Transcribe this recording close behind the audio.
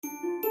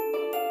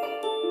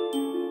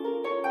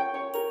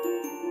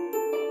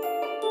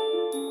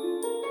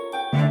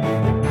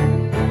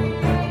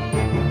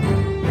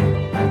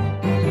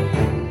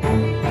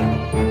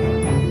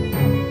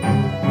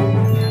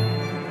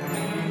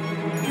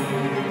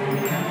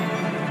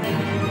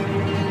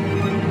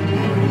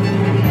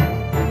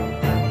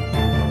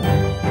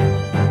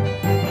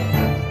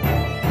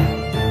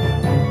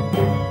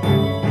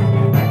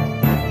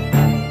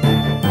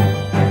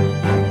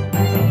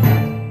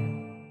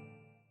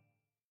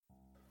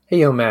Hey,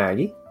 yo,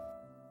 Maggie.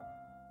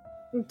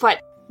 What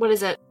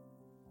is it?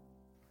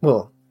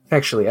 Well,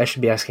 actually, I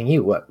should be asking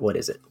you, what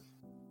is it?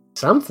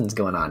 Something's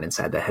going on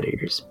inside that head of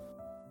yours.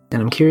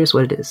 And I'm curious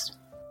what it is.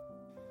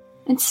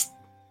 It's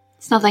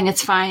nothing,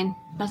 it's fine.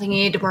 Nothing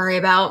you need to worry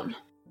about.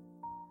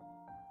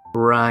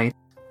 Right.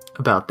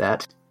 About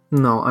that.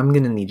 No, I'm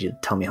gonna need you to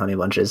tell me, Honey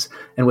Bunches.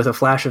 And with a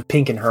flash of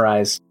pink in her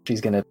eyes,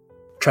 she's gonna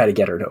try to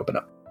get her to open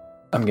up.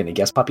 I'm gonna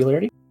guess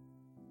popularity?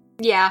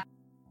 Yeah.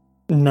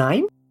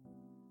 9?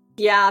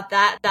 Yeah,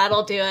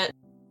 that'll do it.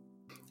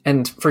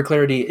 And for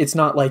clarity, it's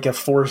not like a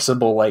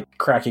forcible,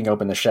 cracking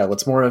open the shell.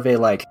 It's more of a,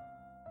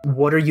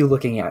 what are you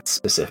looking at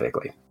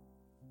specifically?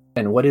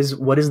 And what is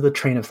the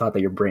train of thought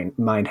that your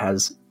mind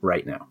has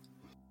right now?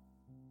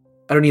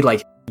 I don't need,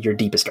 your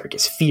deepest,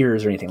 darkest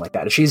fears or anything like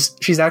that.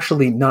 She's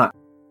actually not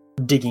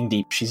digging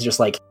deep. She's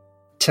just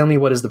tell me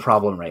what is the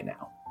problem right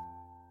now.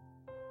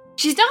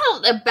 She's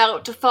not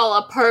about to fall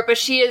apart, but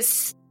she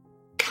is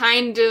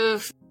kind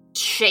of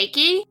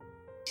shaky.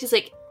 She's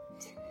like,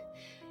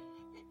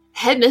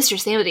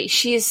 Headmistress Amity,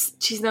 she's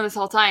known this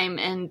whole time,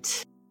 and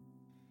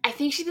I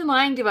think she's been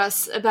lying to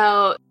us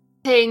about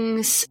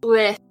things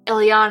with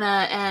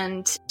Ileana,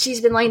 and she's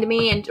been lying to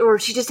me, or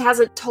she just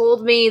hasn't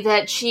told me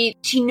that she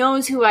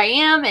knows who I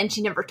am, and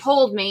she never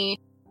told me.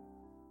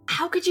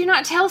 How could you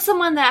not tell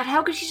someone that?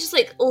 How could she just,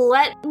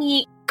 let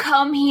me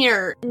come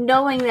here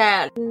knowing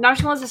that? Now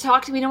she wants to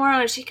talk to me tomorrow,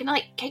 and she can,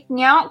 kick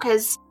me out,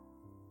 because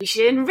she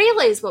didn't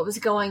realize what was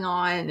going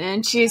on,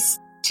 and she's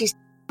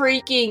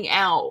freaking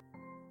out.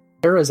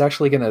 Sarah is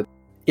actually going to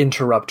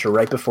interrupt her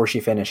right before she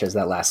finishes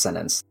that last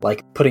sentence,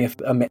 putting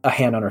a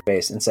hand on her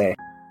face and say,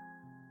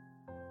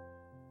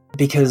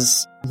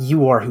 because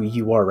you are who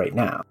you are right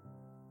now.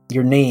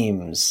 Your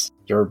names,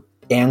 your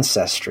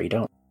ancestry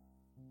don't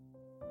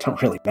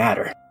really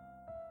matter.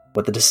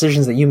 What the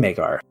decisions that you make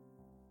are.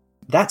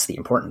 That's the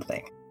important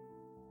thing.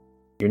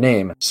 Your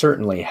name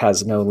certainly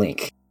has no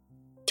link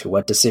to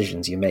what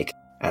decisions you make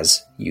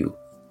as you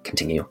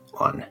continue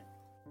on.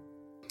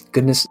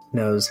 Goodness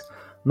knows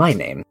my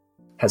name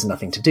has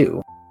nothing to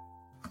do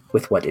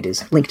with what it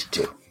is linked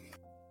to.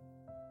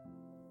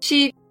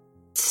 She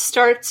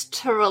starts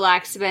to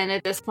relax a bit, and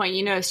at this point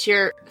you notice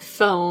your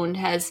phone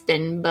has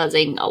been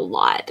buzzing a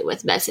lot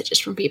with messages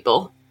from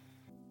people.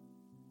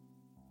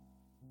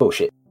 Oh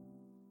shit.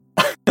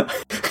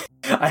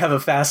 I have a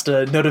fast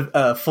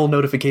full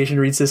notification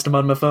read system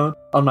on my phone,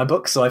 on my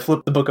book, so I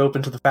flip the book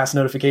open to the fast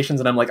notifications,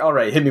 and I'm like,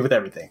 alright, hit me with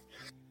everything.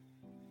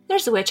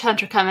 There's a witch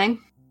hunter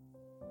coming.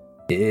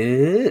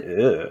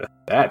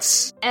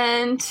 That's...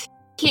 And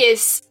he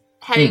is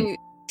heading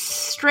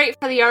straight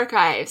for the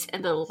archives,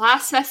 and the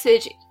last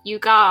message you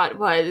got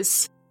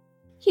was,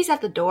 he's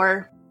at the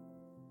door.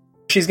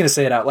 She's gonna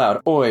say it out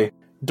loud. Oi,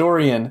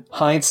 Dorian,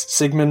 Heinz,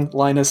 Sigmund,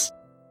 Linus,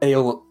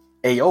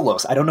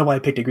 Aeolos. I don't know why I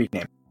picked a Greek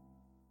name.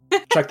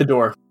 Check the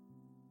door.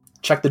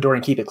 Check the door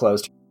and keep it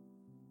closed.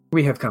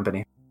 We have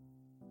company.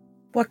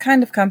 What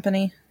kind of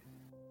company?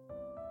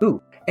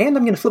 Ooh, and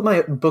I'm going to flip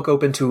my book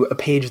open to a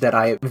page that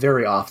I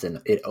very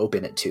often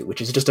open it to,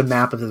 which is just a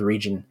map of the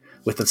region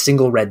with a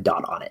single red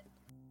dot on it.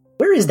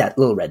 Where is that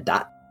little red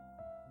dot?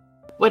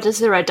 What does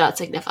the red dot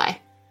signify?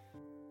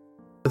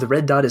 The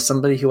red dot is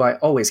somebody who I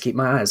always keep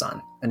my eyes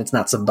on, and it's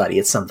not somebody,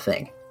 it's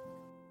something.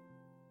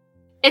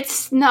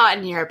 It's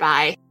not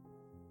nearby.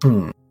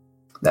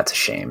 That's a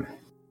shame.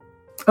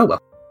 Oh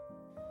well.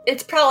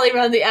 It's probably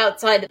around the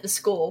outside of the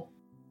school.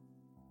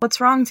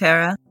 What's wrong,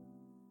 Tara?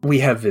 We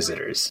have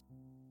visitors.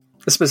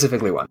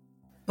 Specifically one.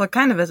 What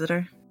kind of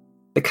visitor?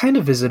 The kind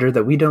of visitor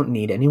that we don't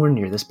need anywhere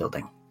near this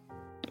building.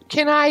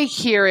 Can I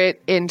hear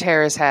it in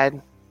Tara's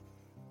head?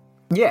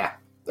 Yeah.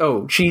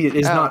 Oh, she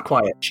is not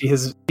quiet. She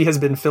has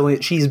been filling.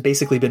 She's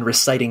basically been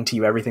reciting to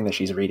you everything that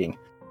she's reading,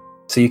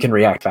 so you can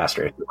react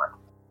faster if you want.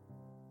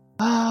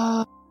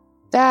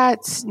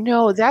 That's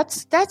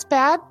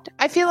bad.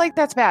 I feel like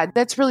that's bad.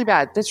 That's really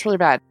bad. That's really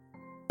bad.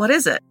 What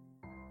is it?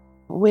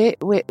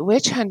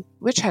 Witch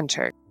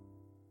hunter.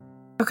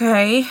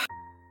 Okay.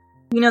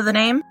 You know the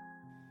name?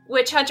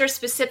 Witch hunter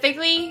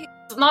specifically,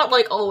 not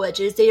like all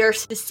witches, they are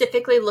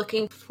specifically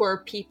looking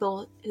for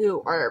people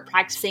who are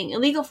practicing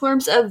illegal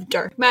forms of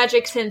dark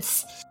magic,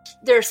 since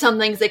there are some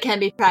things that can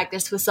be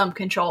practiced with some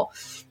control.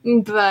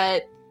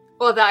 But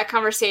while that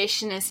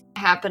conversation is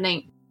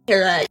happening,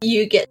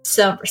 you get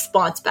some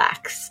response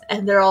backs,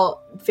 and they're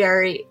all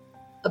very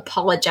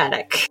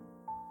apologetic.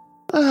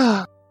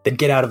 Oh. Then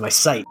get out of my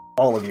sight,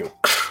 all of you.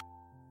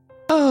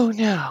 Oh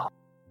no.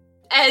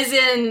 As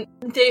in,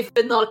 they've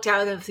been locked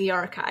out of the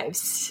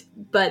archives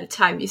by the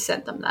time you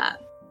sent them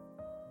that.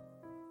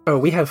 Oh,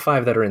 we have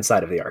 5 that are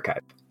inside of the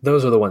archive.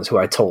 Those are the ones who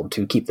I told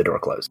to keep the door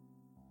closed.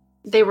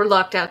 They were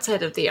locked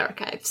outside of the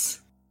archives.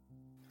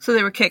 So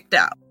they were kicked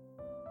out.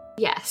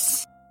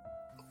 Yes.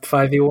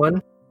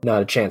 5v1?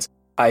 Not a chance.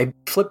 I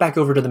flip back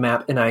over to the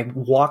map and I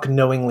walk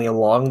knowingly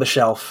along the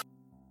shelf,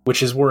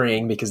 which is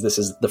worrying because this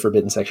is the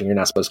forbidden section. You're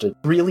not supposed to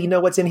really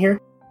know what's in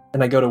here.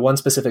 And I go to one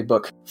specific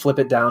book, flip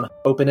it down,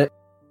 open it,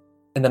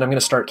 and then I'm going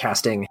to start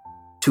casting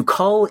to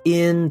call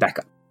in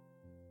backup.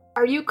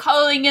 Are you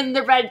calling in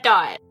the red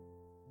dot?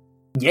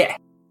 Yeah.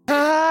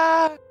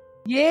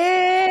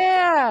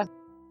 Yeah!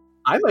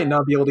 I might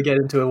not be able to get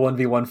into a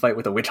 1v1 fight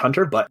with a witch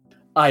hunter, but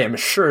I am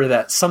sure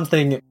that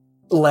something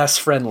less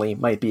friendly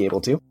might be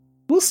able to.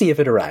 We'll see if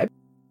it arrives.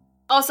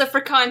 Also,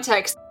 for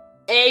context,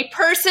 a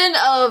person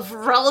of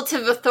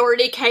relative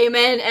authority came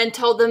in and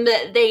told them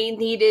that they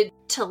needed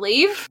to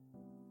leave.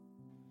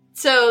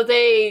 So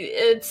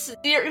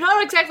you're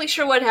not exactly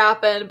sure what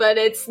happened, but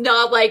it's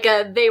not like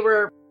they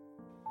were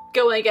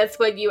going against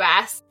what you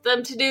asked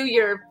them to do.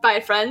 You're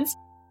fine friends.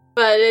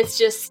 But it's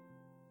just,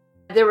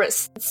 there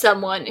was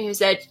someone who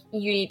said,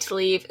 you need to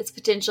leave. It's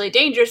potentially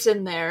dangerous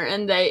in there.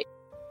 And they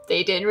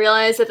didn't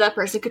realize that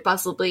person could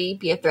possibly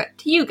be a threat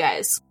to you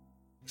guys.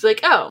 It's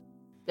like, oh,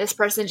 this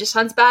person just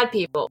hunts bad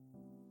people.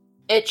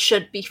 It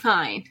should be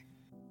fine.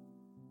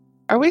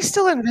 Are we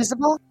still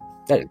invisible?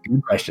 That is a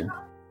good question.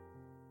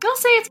 I'll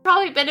say it's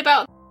probably been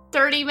about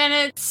 30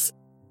 minutes.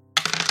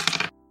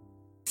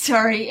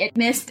 Sorry, it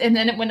missed and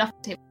then it went off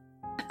the table.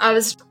 I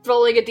was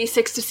rolling a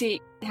d6 to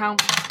see how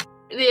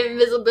the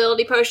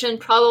invisibility potion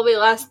probably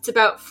lasts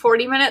about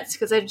 40 minutes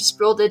because I just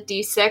rolled a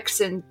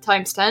d6 and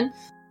times 10.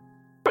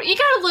 You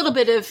got a little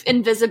bit of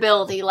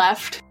invisibility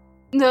left.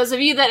 Those of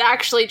you that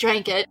actually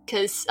drank it,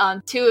 because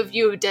 2 of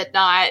you did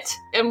not,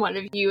 and 1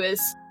 of you is...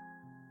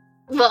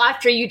 Well,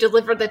 after you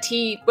delivered the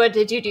tea, what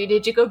did you do?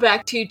 Did you go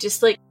back to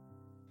just,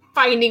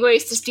 finding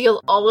ways to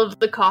steal all of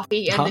the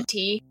coffee and the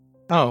tea?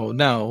 Oh,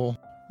 no.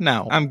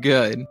 No, I'm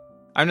good.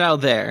 I'm now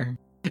there.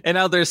 And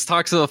now there's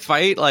talks of a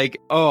fight,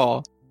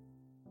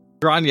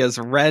 Granya's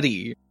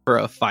ready for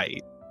a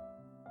fight.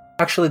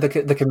 Actually,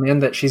 the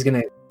command that she's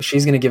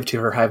gonna give to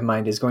her hive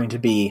mind is going to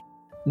be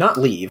not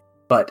leave,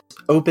 but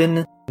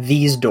open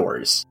these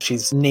doors.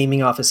 She's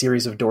naming off a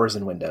series of doors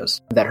and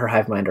windows that her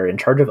hive mind are in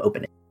charge of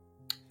opening.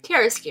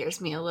 Tiara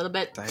scares me a little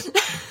bit.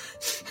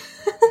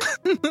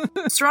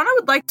 Serana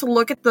would like to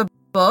look at the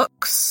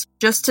books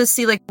just to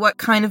see what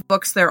kind of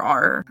books there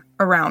are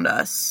around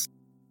us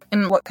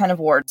and what kind of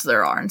wards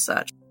there are and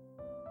such.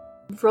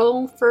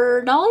 Roll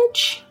for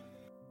knowledge?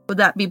 Would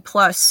that be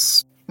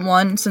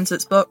 +1 since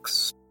it's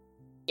books?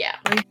 Yeah.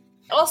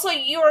 Also,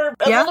 you're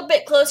a little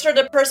bit closer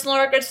to personal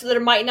records, so there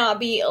might not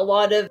be a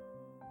lot of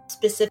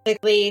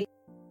specifically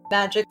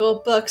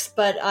magical books,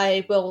 but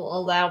I will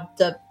allow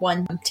the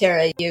one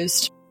Tara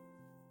used.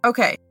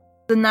 Okay,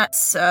 then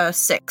that's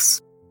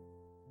 6.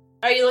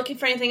 Are you looking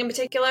for anything in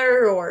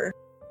particular, or?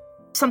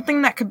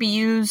 Something that could be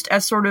used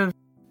as sort of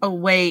a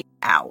way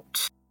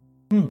out.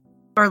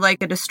 Or a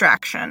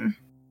distraction.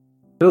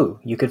 Ooh,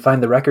 you could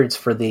find the records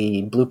for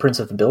the blueprints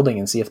of the building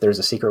and see if there's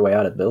a secret way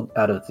out of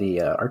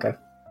the archive.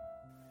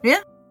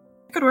 Yeah,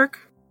 that could work.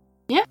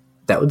 Yeah.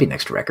 That would be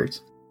next to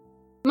records.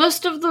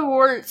 Most of the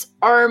wards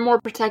are more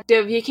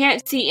protective. You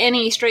can't see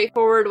any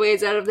straightforward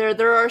ways out of there.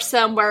 There are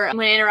some where,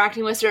 when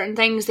interacting with certain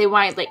things, they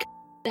might,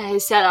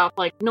 set off,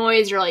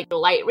 noise or,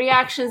 light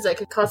reactions that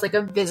could cause,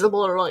 a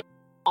visible or,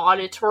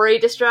 auditory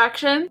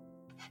distraction.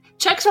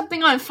 Chuck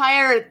something on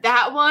fire,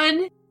 that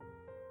one,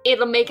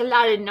 it'll make a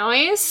lot of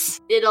noise.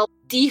 It'll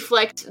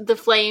deflect the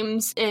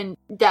flames, and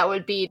that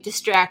would be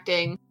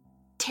distracting.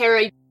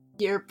 Tara,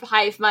 your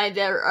hive mind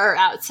that are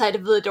outside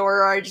of the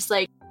door are just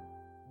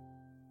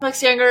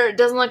looks younger,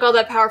 doesn't look all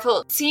that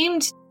powerful. It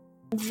seemed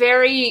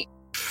very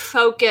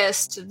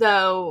focused,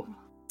 though.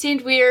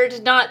 Seemed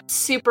weird, not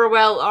super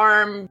well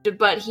armed,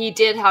 but he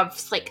did have,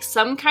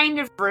 some kind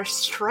of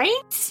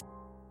restraints?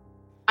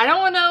 I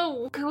don't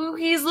know who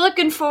he's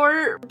looking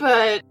for,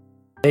 but...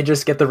 They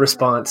just get the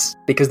response,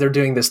 because they're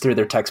doing this through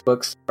their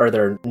textbooks, or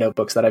their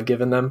notebooks that I've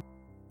given them.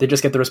 They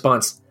just get the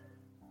response,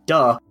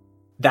 duh,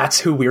 that's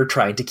who we're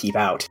trying to keep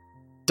out.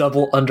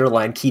 Double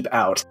underline keep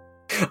out.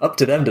 Up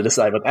to them to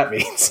decide what that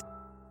means.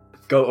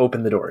 Go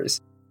open the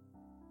doors.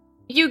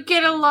 You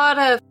get a lot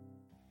of,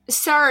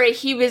 sorry,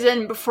 he was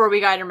in before we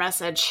got your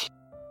message.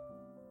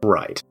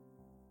 Right.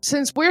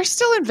 Since we're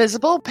still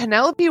invisible,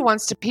 Penelope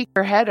wants to peek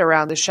her head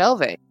around the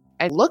shelving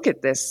and look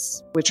at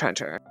this witch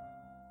hunter.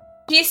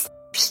 He's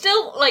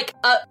still,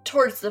 up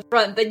towards the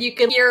front, but you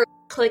can hear a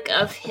click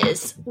of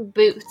his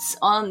boots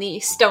on the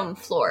stone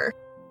floor.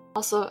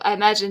 Also, I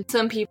imagine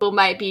some people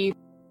might be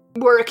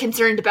more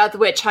concerned about the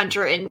witch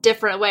hunter in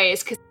different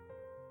ways, because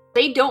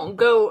they don't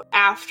go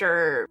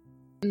after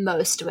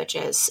most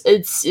witches.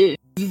 It's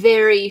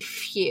very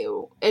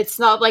few. It's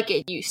not like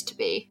it used to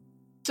be.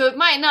 So it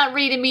might not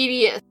read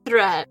immediate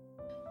threat,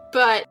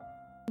 but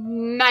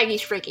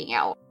Maggie's freaking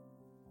out.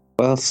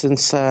 Well,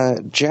 since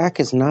Jack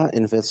is not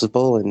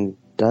invisible and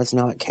does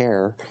not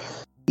care,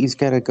 he's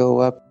going to go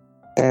up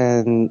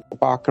and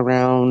walk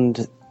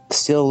around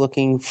still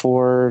looking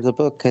for the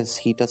book because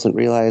he doesn't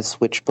realize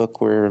which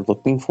book we're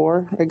looking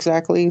for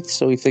exactly.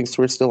 So he thinks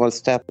we're still on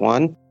step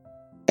 1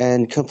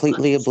 and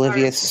completely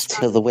oblivious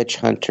to the witch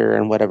hunter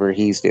and whatever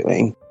he's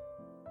doing.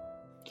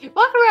 You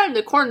walk around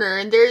the corner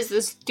and there's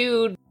this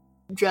dude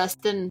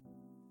dressed in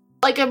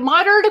a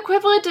modern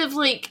equivalent of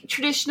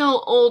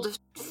traditional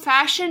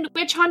old-fashioned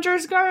witch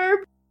hunter's garb.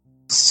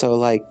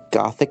 So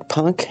gothic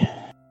punk?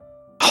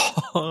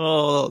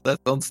 Oh, that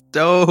sounds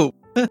dope.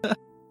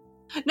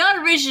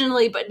 Not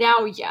originally, but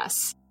now,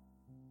 yes.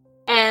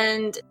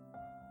 And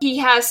he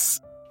has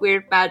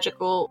weird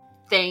magical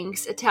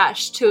things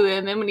attached to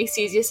him, and when he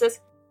sees you, says,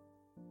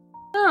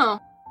 "Oh,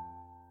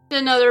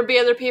 didn't know there'd be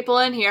other people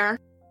in here.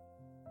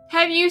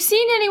 Have you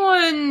seen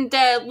anyone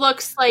that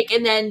looks like,"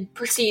 and then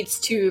proceeds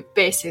to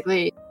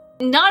basically,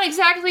 not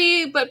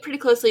exactly, but pretty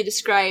closely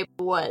describe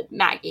what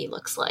Maggie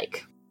looks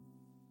like.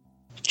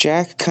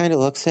 Jack kind of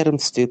looks at him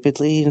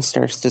stupidly and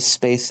starts to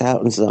space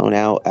out and zone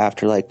out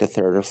after like the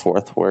third or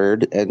fourth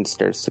word and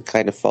starts to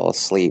kind of fall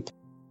asleep.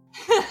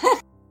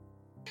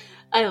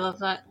 I love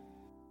that.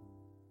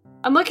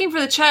 I'm looking for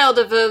the child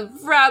of a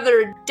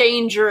rather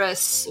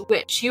dangerous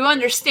witch. You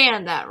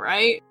understand that,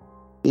 right?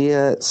 He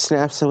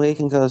snaps awake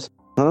and goes,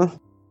 "Huh?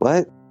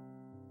 What?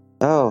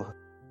 Oh,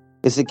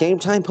 is it game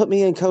time? Put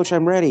me in, coach.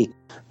 I'm ready.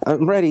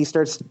 I'm ready." He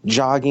starts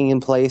jogging in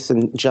place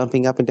and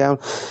jumping up and down.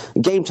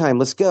 "Game time.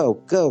 Let's go.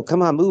 Go.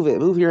 Come on. Move it.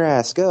 Move your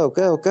ass. Go,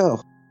 go,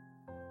 go."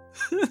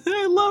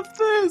 I love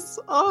this.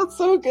 Oh, it's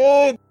so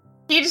good.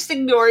 He just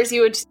ignores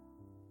you and just,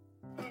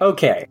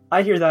 Okay,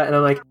 I hear that and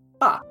I'm like,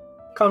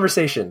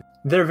 conversation.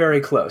 They're very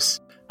close.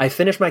 I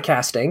finish my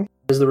casting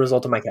as the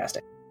result of my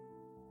casting.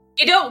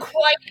 you don't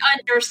quite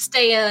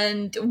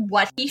understand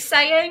what he's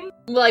saying,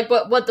 like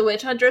what the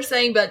witch hunter is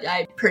saying, but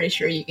I'm pretty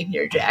sure you can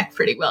hear Jack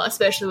pretty well,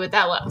 especially with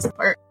that last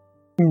part.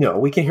 No,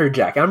 we can hear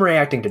Jack. I'm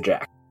reacting to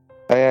Jack.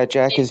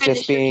 Jack is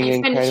just being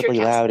incredibly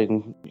your loud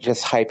and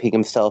just hyping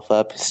himself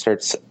up.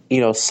 Starts,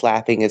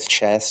 slapping his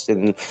chest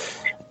and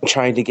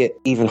trying to get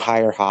even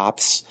higher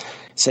hops.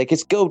 It's like,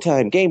 it's go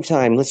time, game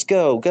time. Let's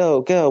go,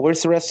 go, go.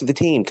 Where's the rest of the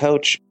team,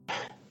 coach?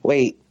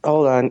 Wait,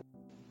 hold on.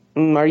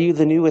 Are you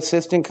the new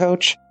assistant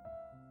coach?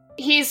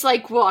 He's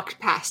walked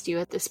past you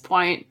at this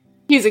point.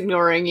 He's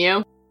ignoring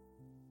you.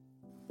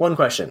 One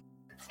question.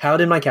 How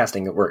did my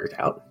casting work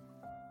out?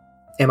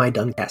 Am I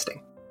done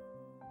casting?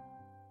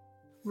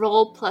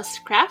 Roll plus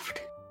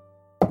craft.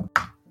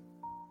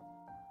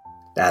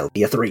 That'll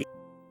be a 3.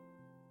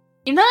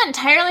 You're not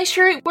entirely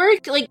sure it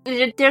worked.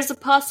 There's a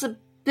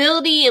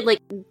possibility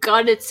it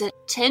got its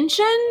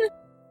attention,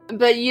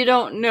 but you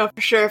don't know for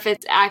sure if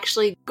it's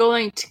actually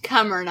going to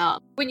come or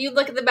not. When you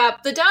look at the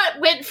map, the dot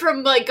went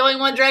from going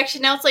one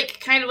direction, now it's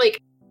kind of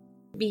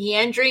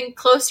meandering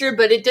closer,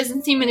 but it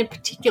doesn't seem in a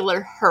particular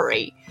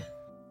hurry.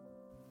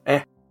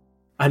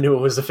 I knew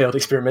it was a failed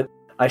experiment.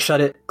 I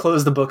shut it,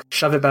 close the book,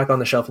 shove it back on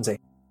the shelf and say,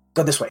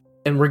 "Go this way."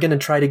 And we're going to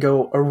try to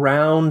go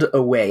around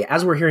a way.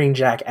 As we're hearing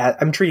Jack,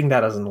 I'm treating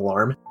that as an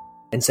alarm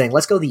and saying,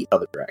 "Let's go the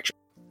other direction."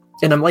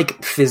 And I'm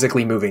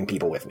physically moving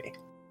people with me.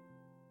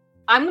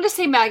 I'm going to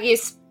say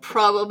Maggie's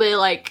probably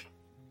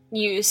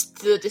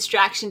used the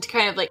distraction to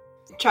kind of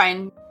try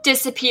and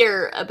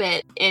disappear a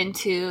bit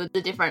into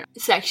the different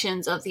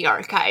sections of the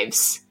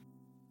archives.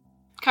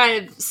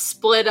 Kind of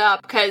split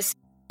up, because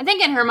I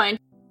think in her mind,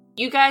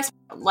 you guys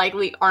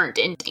likely aren't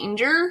in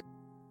danger.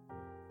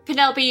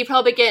 Penelope, you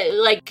probably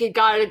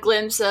got a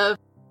glimpse of,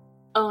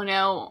 "Oh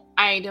no,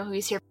 I know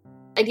who's here.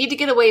 I need to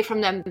get away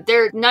from them.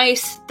 They're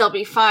nice, they'll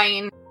be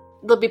fine.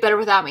 They'll be better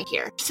without me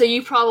here." So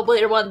you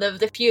probably are one of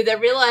the few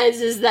that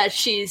realizes that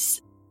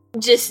she's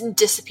just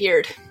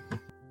disappeared.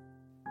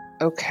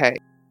 Okay.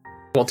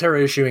 Well,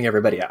 Tara is shooing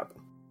everybody out.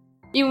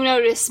 You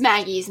notice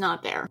Maggie's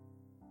not there.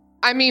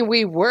 I mean,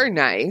 we were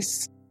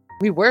nice.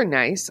 We were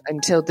nice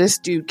until this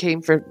dude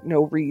came for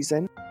no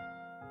reason.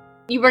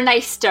 You were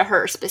nice to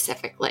her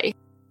specifically.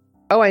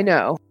 Oh, I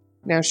know.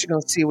 Now she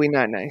gonna see we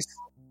not nice.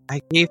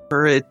 I gave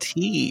her a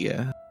tea.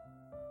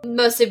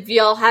 Most of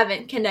y'all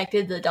haven't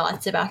connected the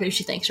dots about who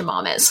she thinks your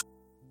mom is.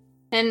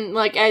 And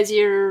as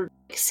you're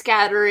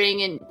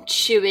scattering and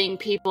shooing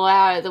people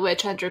out, the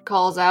witch hunter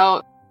calls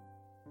out,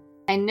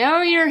 "I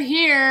know you're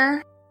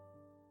here.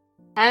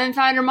 Haven't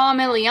found your mom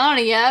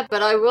Ileana yet,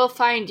 but I will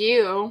find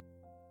you.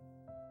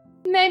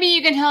 Maybe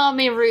you can help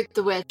me root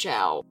the witch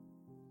out.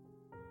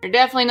 You're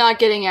definitely not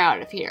getting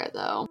out of here,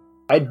 though."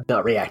 I'm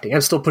not reacting. I'm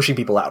still pushing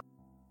people out.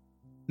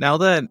 Now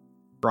that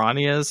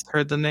Rania's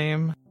heard the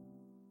name,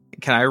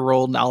 can I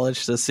roll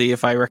knowledge to see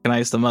if I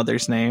recognize the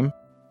mother's name?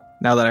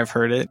 Now that I've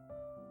heard it?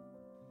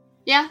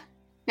 Yeah,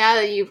 now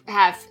that you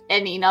have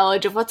any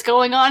knowledge of what's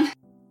going on.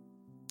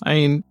 I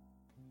mean,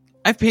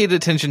 I've paid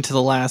attention to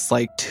the last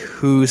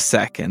 2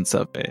 seconds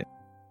of it.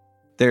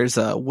 There's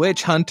a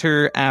witch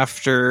hunter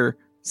after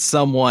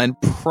someone,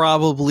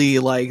 probably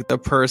the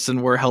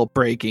person we're help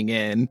breaking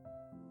in.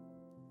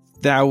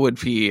 That would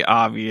be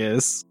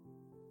obvious.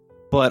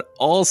 But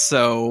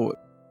also,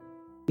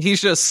 he's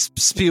just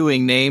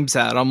spewing names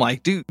out. I'm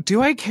like,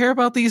 do I care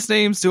about these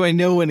names? Do I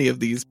know any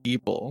of these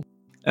people?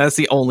 And that's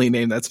the only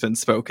name that's been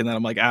spoken that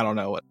I'm like, I don't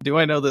know. Do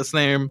I know this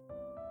name?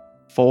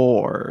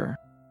 4.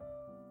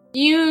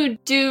 You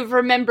do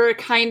remember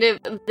kind of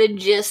the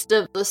gist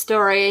of the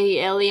story.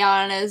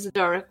 Ileana is a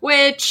dark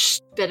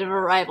witch, bit of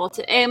a rival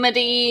to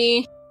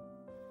Amity.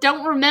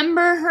 Don't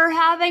remember her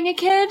having a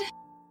kid?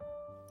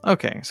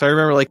 Okay, so I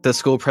remember the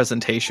school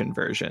presentation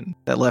version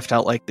that left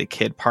out the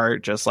kid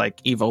part, just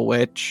evil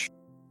witch.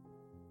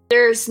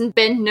 There's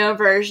been no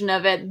version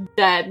of it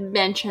that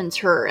mentions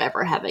her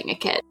ever having a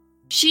kid.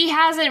 She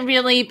hasn't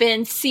really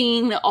been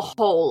seen a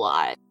whole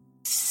lot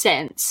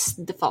since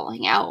the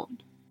falling out.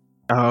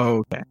 Oh,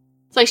 okay.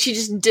 It's like she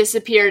just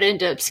disappeared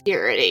into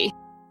obscurity.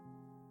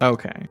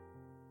 Okay.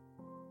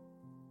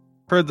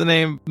 Heard the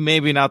name,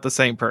 maybe not the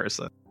same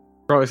person.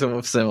 Probably someone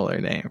with a similar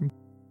name.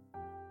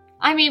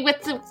 I mean,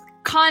 with the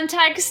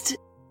context,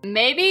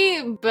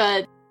 maybe,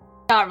 but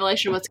not really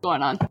sure what's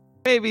going on.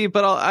 Maybe,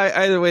 but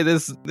either way,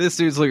 this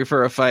dude's looking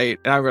for a fight,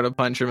 and I'm going to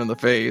punch him in the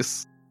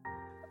face.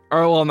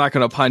 Or, well, I'm not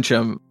going to punch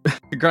him.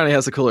 Grani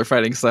has a cooler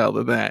fighting style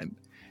than that.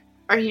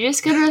 Are you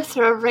just going to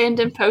throw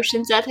random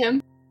potions at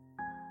him?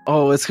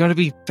 Oh, it's going to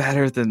be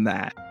better than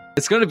that.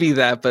 It's going to be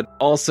that, but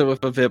also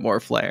with a bit more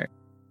flair.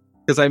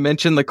 Because I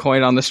mentioned the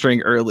coin on the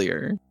string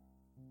earlier.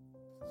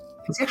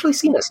 Has he actually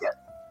seen us yet?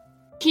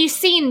 He's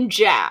seen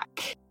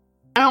Jack.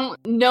 I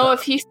don't know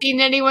if he's seen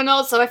anyone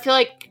else, so I feel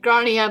like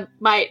Grania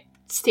might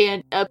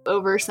stand up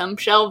over some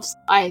shelves.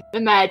 I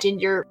imagine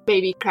you're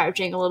maybe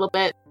crouching a little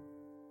bit.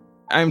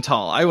 I'm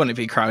tall. I wouldn't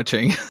be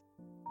crouching.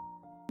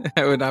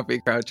 I would not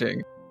be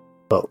crouching.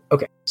 Well,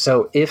 okay.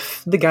 So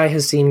if the guy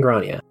has seen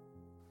Grania,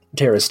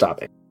 Tara's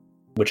stopping.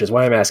 Which is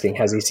why I'm asking,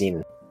 has he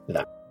seen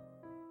them?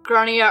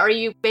 Grania, are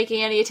you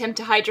making any attempt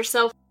to hide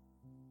yourself?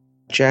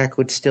 Jack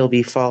would still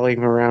be following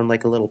around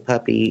like a little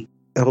puppy,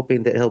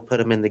 hoping that he'll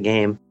put him in the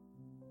game.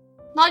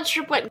 Not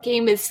sure what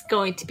game is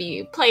going to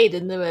be played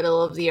in the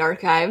middle of the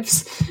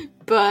archives,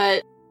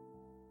 but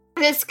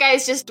this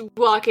guy's just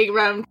walking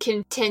around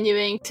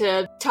continuing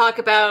to talk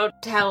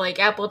about how, like,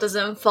 Apple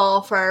doesn't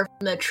fall far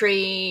from the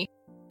tree.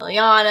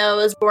 Lyanna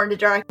was born to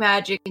dark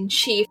magic and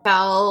she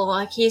fell.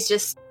 Like, he's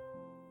just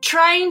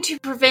trying to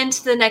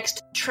prevent the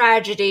next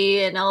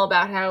tragedy and all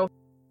about how,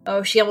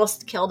 oh, she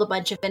almost killed a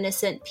bunch of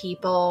innocent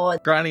people.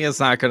 Grania's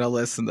not going to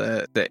listen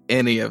to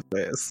any of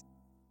this.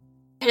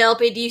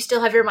 Penelope, do you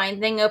still have your mind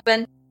thing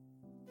open?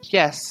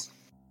 Yes.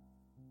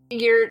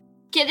 You're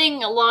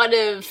getting a lot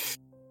of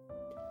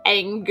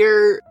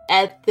anger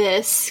at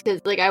this, because,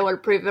 like, I want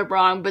to prove him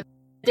wrong, but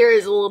there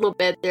is a little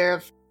bit there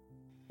of,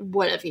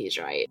 what if he's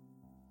right?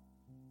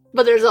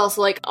 But there's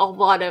also, like, a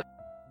lot of,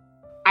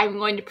 I'm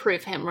going to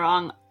prove him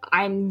wrong.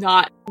 I'm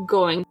not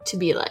going to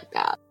be like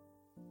that.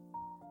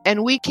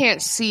 And we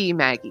can't see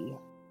Maggie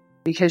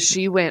because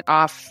she went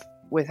off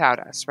without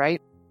us,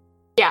 right?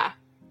 Yeah.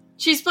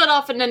 She split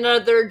off in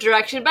another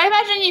direction, but I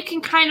imagine you can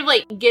kind of,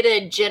 like, get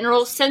a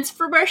general sense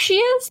for where she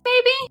is,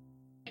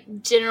 maybe?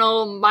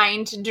 General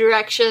mind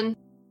direction.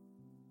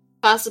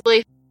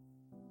 Possibly.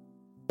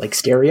 Like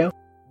stereo?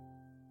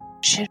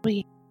 Should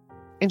we?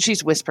 And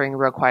she's whispering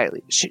real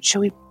quietly. Should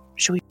we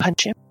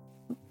punch him?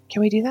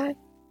 Can we do that?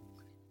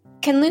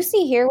 Can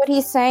Lucy hear what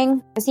he's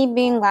saying? Is he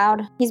being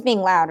loud? He's being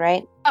loud,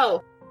 right?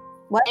 Oh.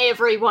 What?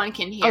 Everyone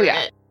can hear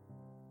it.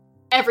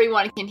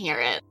 Everyone can hear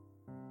it.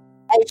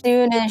 As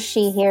soon as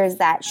she hears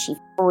that, she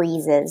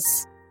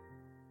freezes.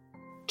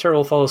 Tara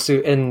will follow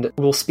suit and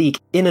will speak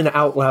in an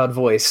out loud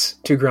voice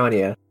to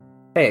Grania.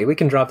 Hey, we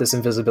can drop this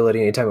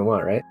invisibility anytime we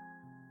want, right?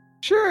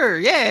 Sure,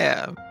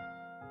 yeah.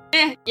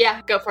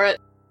 Yeah, go for it.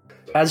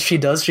 As she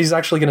does, she's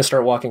actually going to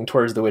start walking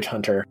towards the witch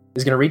hunter.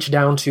 She's going to reach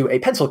down to a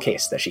pencil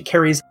case that she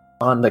carries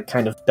on the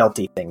kind of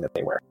belty thing that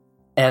they wear.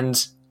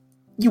 And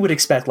you would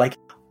expect, like,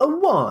 a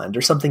wand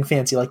or something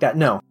fancy like that.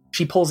 No,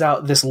 she pulls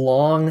out this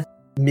long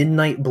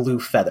midnight blue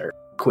feather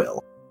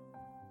quill.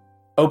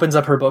 Opens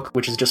up her book,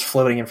 which is just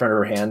floating in front of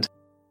her hand.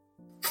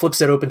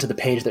 Flips it open to the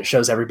page that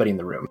shows everybody in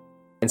the room.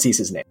 And sees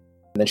his name.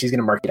 And then she's going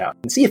to mark it out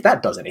and see if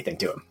that does anything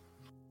to him.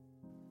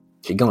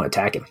 She's going to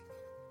attack him.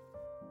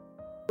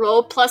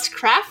 Roll plus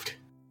craft?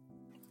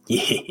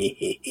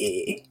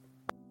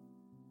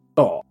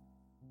 Oh.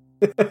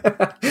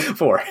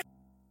 4.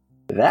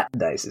 That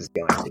dice is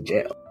going to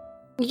jail.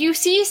 You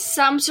see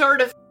some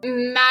sort of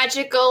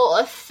magical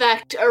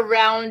effect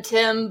around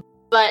him,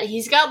 but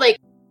he's got, like,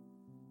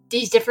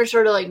 these different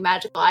sort of, like,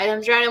 magical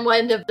items around him.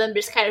 One of them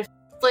just kind of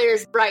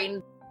flares bright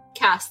and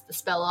casts the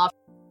spell off.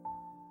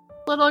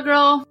 Little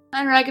girl,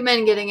 I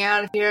recommend getting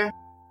out of here.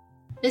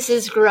 This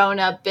is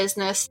grown-up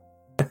business.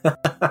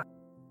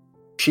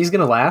 She's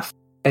gonna laugh,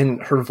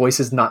 and her voice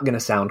is not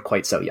gonna sound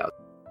quite so young.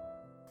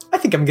 I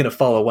think I'm gonna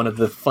follow one of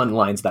the fun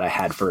lines that I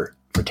had for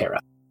Tara.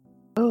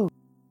 Oh,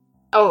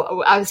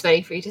 I was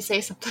waiting for you to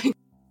say something.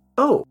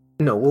 Oh,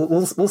 no,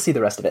 we'll see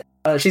the rest of it.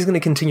 She's gonna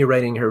continue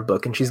writing her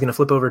book, and she's gonna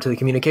flip over to the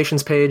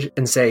communications page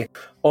and say,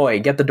 "Oi,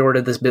 get the door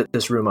to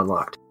this room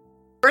unlocked."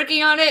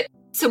 Working on it.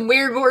 Some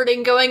weird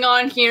wording going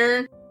on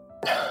here.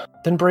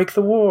 Then break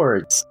the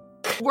wards.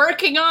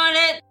 Working on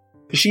it.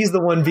 She's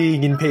the one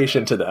being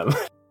impatient to them.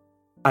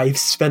 I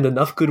spend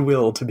enough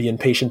goodwill to be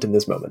impatient in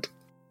this moment.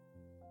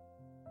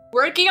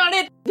 Working on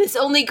it. This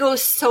only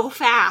goes so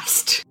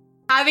fast.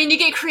 Having to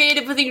get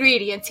creative with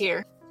ingredients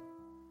here.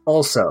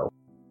 Also,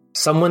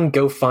 someone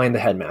go find the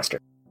headmaster.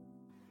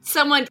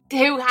 Someone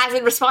who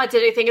hasn't responded to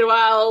anything in a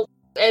while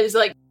is,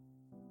 like,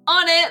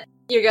 on it.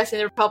 You're guessing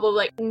they're probably,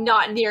 like,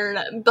 not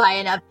nearby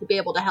enough to be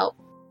able to help.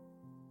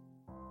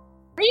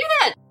 Are you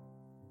that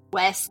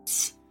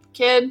West's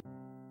kid?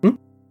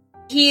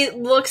 He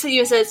looks at you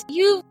and says,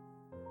 "You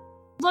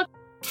look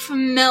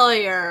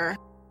familiar.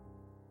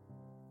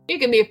 You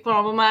can be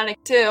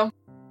problematic, too."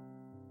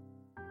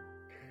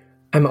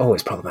 I'm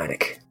always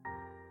problematic.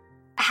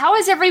 how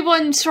is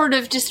everyone sort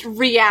of just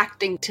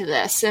reacting to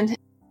this? And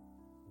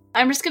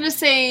I'm just gonna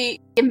say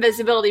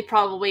invisibility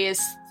probably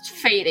is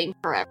fading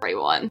for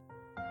everyone.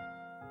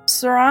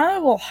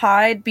 Serana will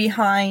hide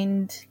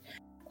behind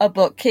a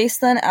bookcase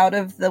then out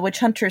of the witch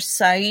hunter's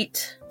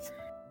sight,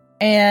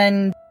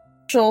 and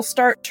she'll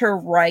start to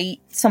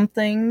write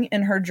something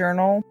in her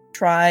journal.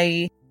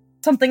 Try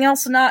something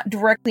else not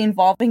directly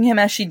involving him,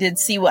 as she did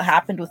see what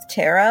happened with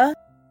Tara,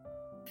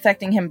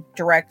 affecting him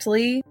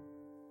directly.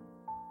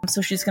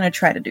 So she's going to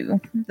try to do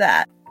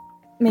that.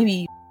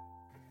 Maybe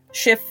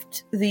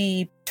shift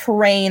the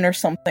terrain or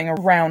something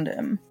around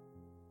him.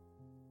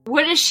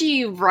 What is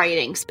she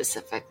writing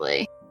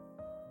specifically?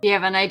 Do you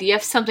have an idea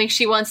of something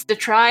she wants to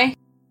try?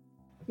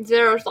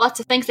 There are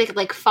lots of things that could,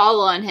 like, fall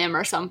on him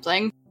or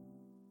something.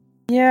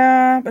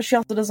 Yeah, but she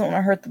also doesn't want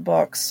to hurt the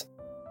books.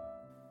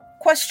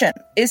 Question.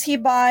 Is he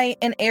by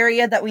an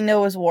area that we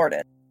know is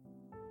warded?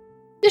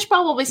 There's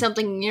probably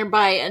something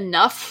nearby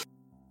enough.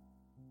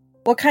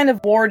 What kind of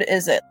ward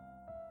is it?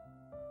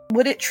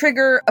 Would it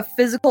trigger a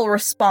physical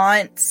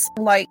response,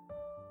 like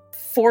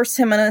force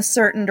him in a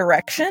certain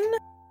direction?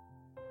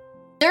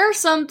 There are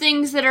some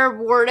things that are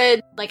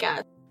warded, like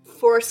a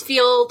force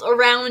field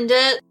around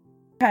it.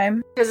 Okay.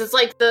 Because it's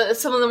like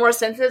some of the more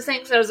sensitive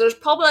things. So there's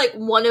probably like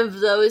one of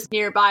those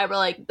nearby where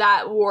like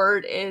that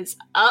ward is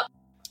up.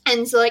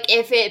 And so like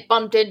if it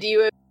bumped into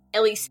you, it would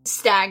at least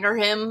stagger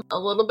him a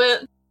little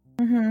bit.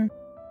 Mm-hmm.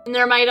 And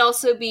there might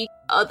also be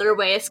other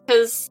ways,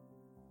 because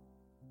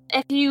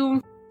if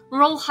you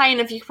roll high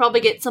enough, you could probably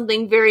get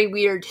something very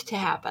weird to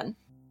happen.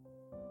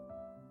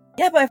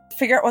 Yeah, but I have to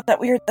figure out what that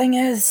weird thing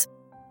is.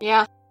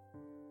 Yeah.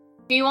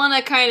 Do you want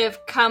to kind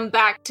of come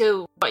back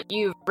to what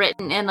you've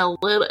written in a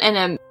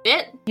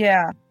bit?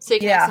 Yeah. So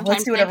you can have some time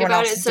let's see to what think everyone about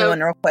else it. is So doing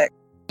real quick.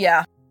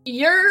 Yeah.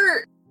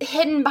 you're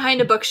hidden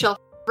behind a bookshelf,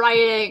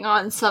 writing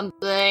on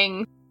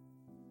something.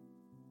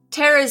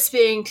 Tara's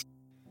being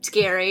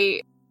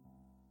scary.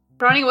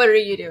 Ronnie, what are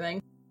you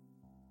doing?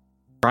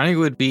 Ronnie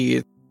would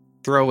be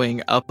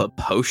throwing up a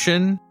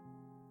potion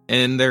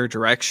in their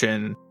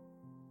direction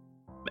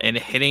and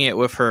hitting it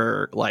with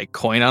her like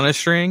coin on a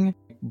string,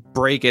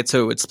 break it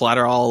so it would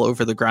splatter all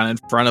over the ground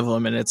in front of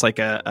him, and it's like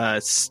a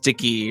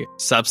sticky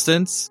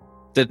substance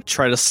to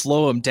try to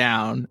slow him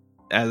down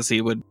as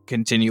he would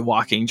continue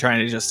walking, trying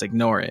to just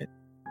ignore it.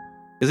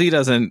 Because he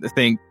doesn't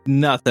think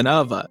nothing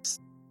of us.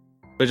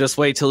 But just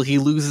wait till he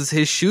loses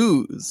his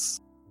shoes.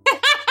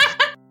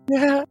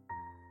 Yeah.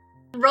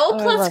 Roll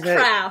I plus love it.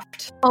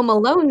 craft. Home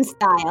Alone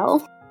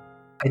style.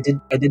 I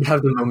did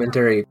have the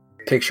momentary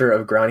picture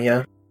of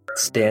Grania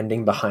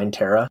standing behind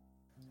Tara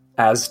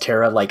as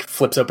Tara like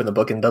flips open the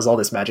book and does all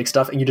this magic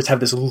stuff, and you just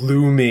have this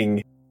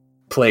looming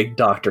plague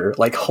doctor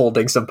like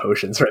holding some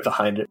potions right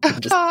behind it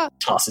and just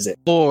tosses it.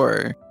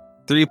 4.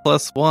 3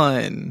 plus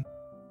 1.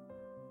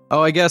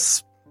 Oh, I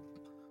guess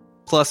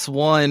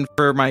 +1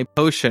 for my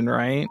potion,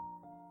 right?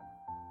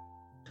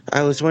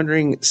 I was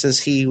wondering, since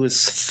he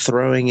was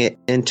throwing it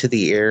into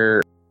the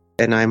air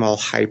and I'm all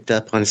hyped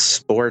up on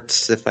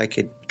sports, if I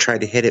could try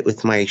to hit it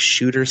with my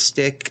shooter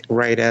stick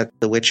right at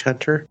the witch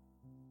hunter.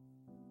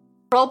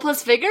 Roll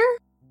plus vigor?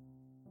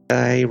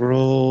 I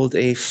rolled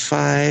a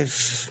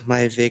 5.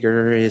 My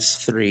vigor is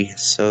 3,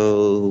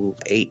 so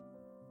 8.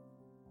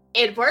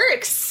 It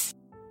works.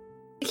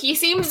 He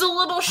seems a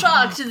little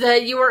shocked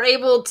that you were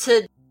able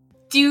to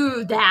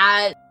do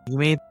that. You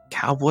made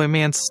Cowboy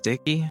Man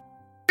sticky?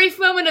 Brief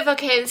moment of,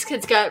 okay, this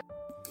kid's got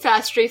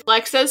fast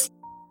reflexes,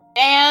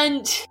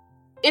 and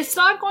it's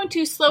not going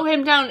to slow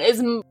him down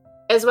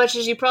as much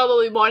as you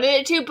probably wanted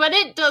it to, but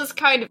it does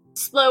kind of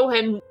slow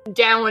him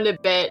down a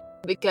bit,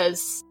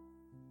 because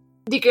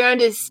the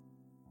ground is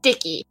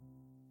sticky.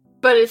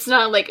 But it's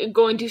not like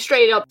going to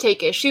straight up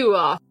take his shoe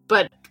off,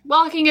 but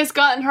walking has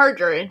gotten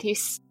harder, and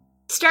he's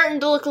starting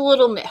to look a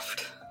little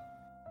miffed.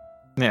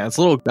 Yeah, it's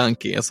a little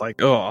gunky. It's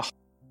like, oh.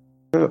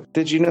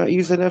 Did you not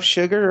use enough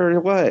sugar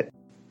or what?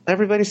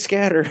 Everybody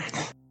scatter.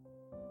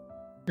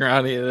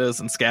 Grania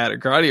isn't scattered.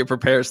 Grania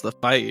prepares the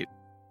fight.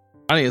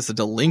 Grania is a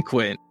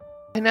delinquent.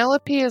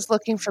 Penelope is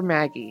looking for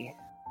Maggie.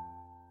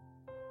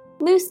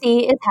 Lucy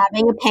is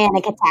having a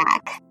panic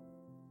attack.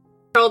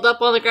 Curled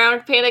up on the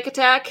ground, panic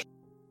attack.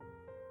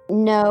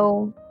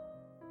 No.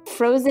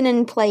 Frozen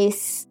in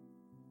place,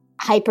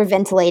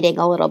 hyperventilating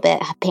a little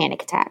bit,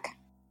 panic attack.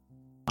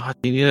 Oh,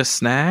 do you need a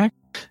snack?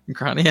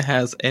 Grania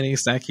has any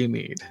snack you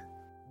need.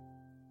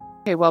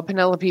 Okay, well,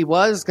 Penelope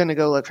was going to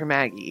go look for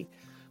Maggie,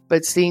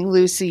 but seeing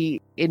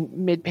Lucy in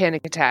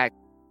mid-panic attack,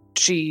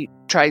 she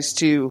tries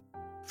to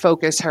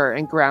focus her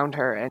and ground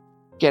her and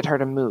get her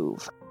to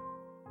move.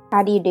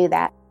 How do you do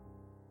that?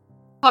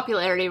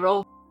 Popularity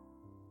roll.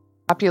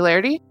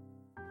 Popularity?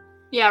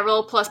 Yeah,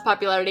 roll plus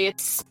popularity.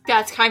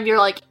 That's kind of your,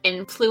 like,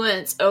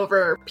 influence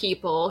over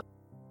people.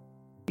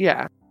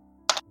 Yeah.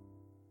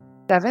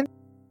 7?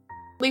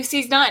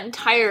 Lucy's not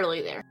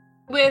entirely there.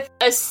 With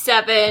a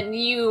 7,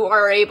 you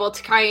are able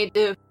to kind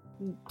of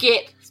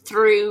get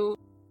through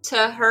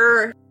to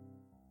her.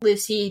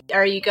 Lucy,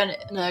 are you gonna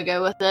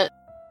go with it?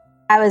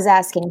 I was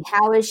asking,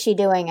 how is she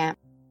doing it?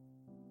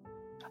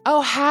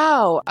 Oh,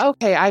 how?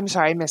 Okay, I'm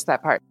sorry, I missed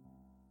that part.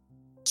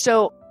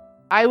 So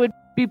I would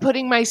be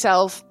putting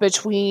myself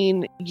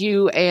between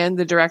you and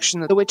the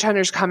direction that the witch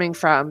hunter's coming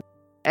from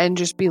and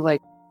just be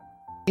like,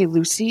 hey,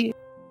 Lucy,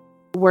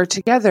 we're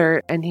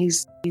together and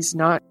he's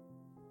not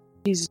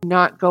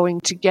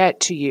going to get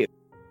to you.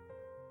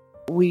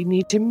 We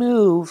need to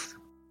move.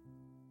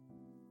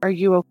 Are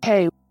you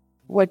okay?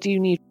 What do you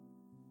need?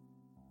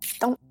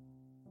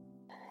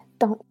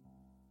 Don't.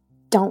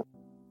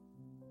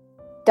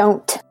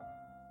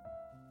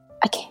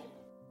 I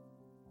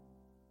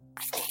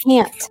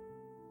can't.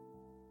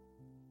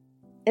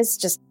 It's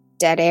just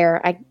dead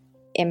air. I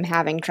am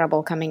having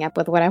trouble coming up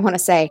with what I want to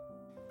say.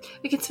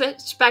 We can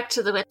switch back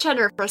to the witch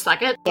hunter for a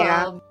second.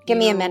 Yeah. Give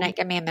me a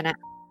minute.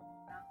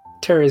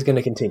 Terra is going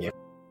to continue,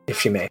 if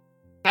she may.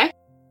 Okay.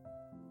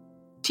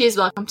 She is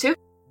welcome to.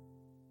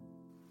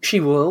 She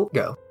will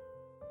go.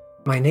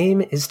 My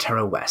name is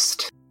Terra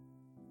West.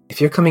 If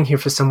you're coming here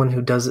for someone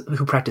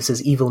who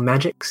practices evil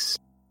magics,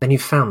 then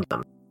you've found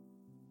them.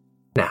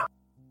 Now,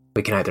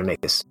 we can either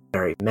make this a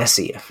very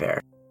messy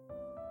affair,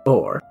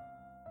 or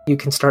you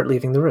can start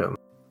leaving the room.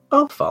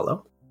 I'll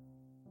follow.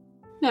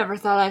 Never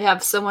thought I'd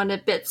have someone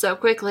admit so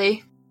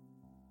quickly.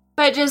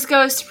 But it just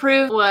goes to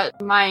prove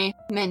what my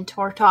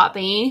mentor taught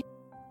me,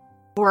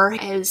 or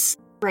his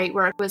great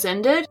work was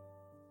ended,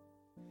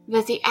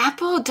 that the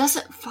apple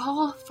doesn't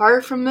fall far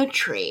from the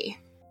tree.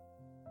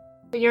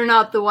 But you're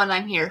not the one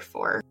I'm here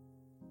for.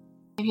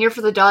 I'm here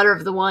for the daughter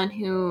of the one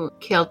who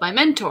killed my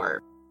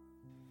mentor.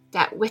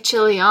 That witch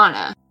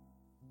Ileana.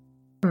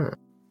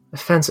 A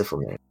fanciful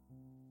name.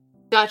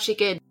 Thought she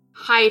could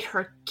hide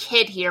her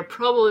kid here,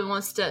 probably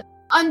wants to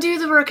undo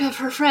the work of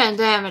her friend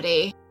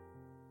Amity.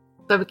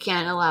 But we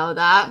can't allow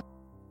that.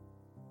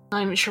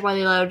 Not even sure why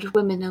they allowed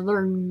women to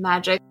learn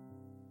magic.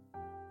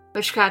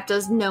 Witchcraft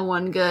does no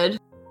one good.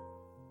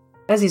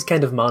 As he's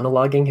kind of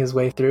monologuing his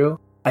way through,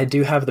 I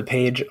do have the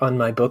page on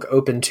my book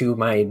open to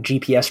my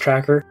GPS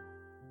tracker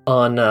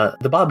on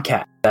the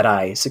bobcat that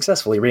I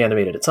successfully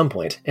reanimated at some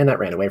point, and that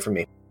ran away from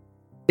me.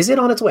 Is it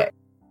on its way?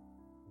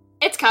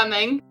 It's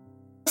coming.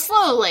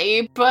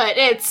 Slowly, but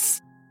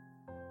it's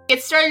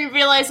starting to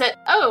realize that,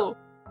 oh,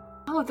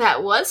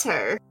 that was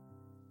her.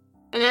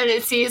 And then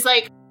it sees,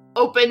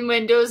 open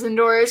windows and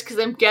doors, because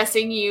I'm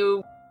guessing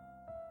you...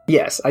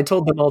 Yes, I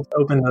told them all to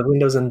open the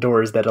windows and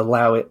doors that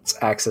allow its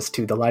access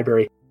to the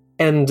library,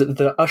 and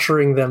the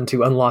ushering them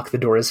to unlock the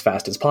door as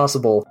fast as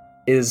possible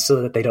is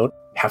so that they don't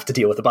have to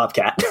deal with the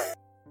bobcat.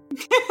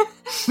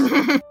 It's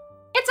on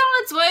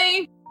its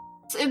way.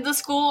 It's in the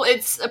school,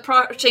 it's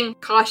approaching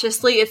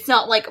cautiously. It's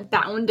not,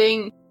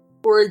 bounding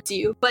towards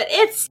you, but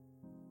it's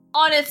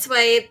on its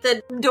way.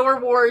 The door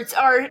wards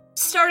are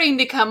starting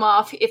to come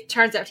off. It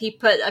turns out he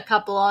put a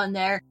couple on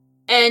there.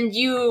 And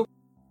you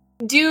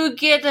do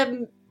get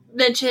a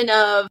mention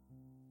of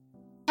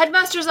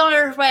Headmaster's on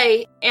her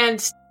way,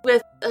 and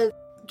with a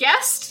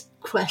guest? ?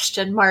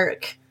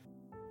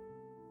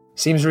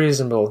 Seems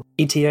reasonable.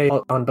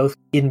 ETA on both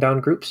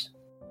inbound groups?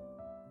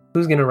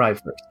 Who's going to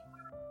arrive first?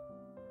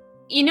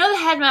 You know the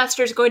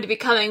headmaster is going to be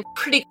coming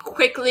pretty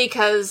quickly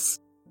because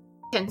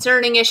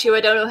concerning issue.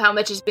 I don't know how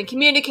much has been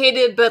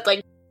communicated, but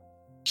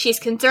she's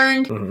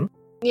concerned. Mm-hmm.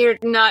 You're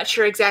not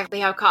sure exactly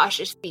how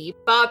cautious the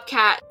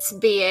bobcat's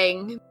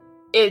being.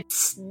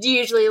 It's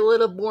usually a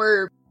little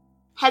more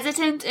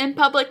hesitant in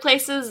public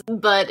places,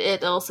 but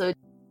it also,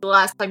 the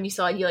last time you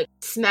saw it, you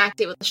smacked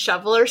it with a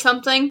shovel or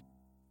something.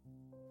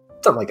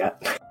 Something like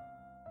that.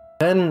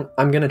 Then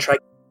I'm going to try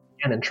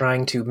again and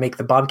trying to make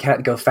the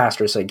bobcat go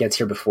faster so it gets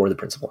here before the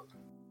principal.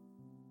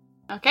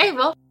 Okay,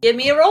 well, give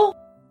me a roll.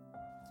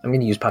 I'm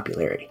going to use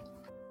popularity.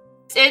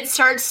 It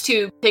starts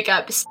to pick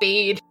up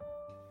speed,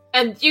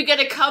 and you get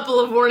a couple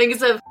of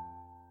warnings of,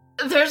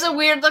 there's a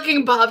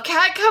weird-looking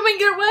bobcat coming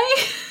your way.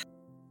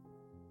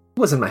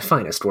 Wasn't my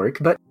finest work,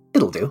 but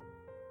it'll do.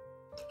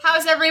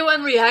 How's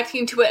everyone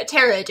reacting to what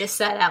Terra just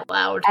said out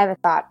loud? I have a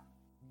thought.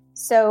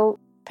 So,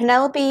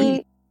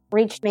 Penelope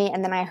reached me,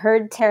 and then I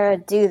heard Terra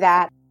do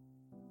that.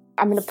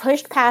 I'm going to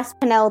push past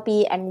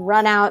Penelope and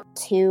run out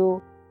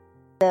to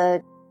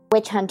the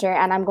witch hunter,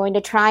 and I'm going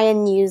to try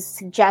and use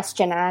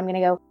suggestion, and I'm going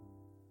to go,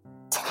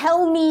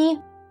 tell me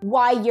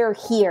why you're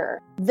here.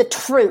 The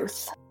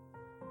truth.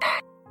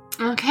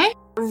 Okay.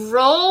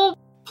 Roll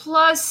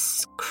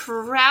plus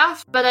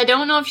craft, but I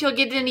don't know if you'll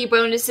get any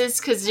bonuses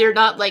because you're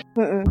not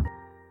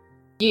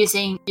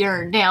using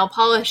your nail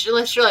polish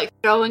unless you're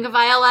throwing a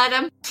vial at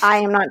him. I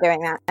am not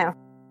doing that, no.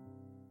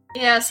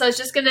 Yeah, so it's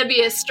just gonna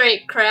be a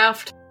straight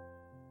craft.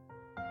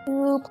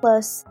 2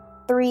 plus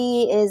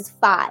 3 is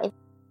 5.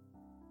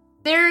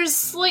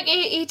 There's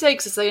he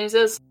takes a second and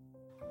says,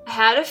 I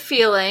had a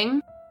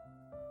feeling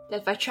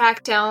that if I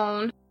tracked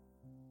down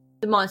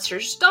the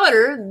monster's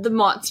daughter, the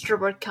monster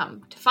would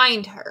come to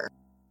find her.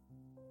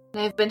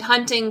 And I've been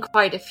hunting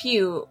quite a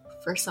few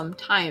for some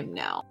time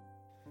now.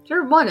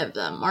 You're one of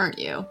them, aren't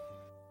you?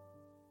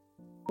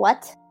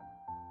 What?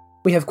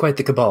 We have quite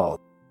the cabal.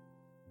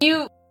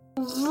 You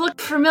look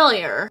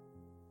familiar.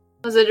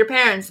 Was it your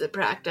parents that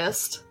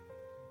practiced?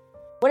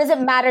 What does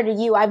it matter to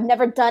you? I've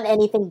never done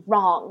anything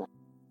wrong.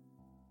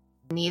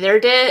 Neither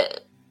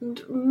did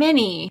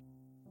Minnie.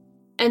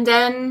 And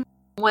then,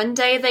 one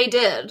day they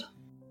did.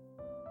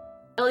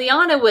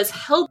 Ileana was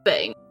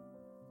helping,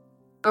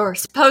 or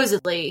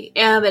supposedly,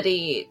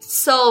 Amity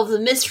solve the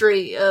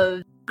mystery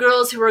of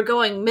girls who were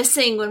going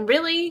missing when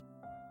really,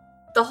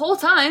 the whole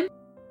time,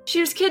 she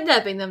was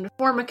kidnapping them to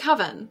form a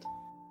coven.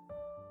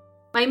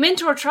 My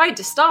mentor tried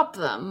to stop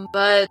them,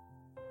 but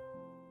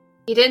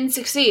he didn't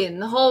succeed,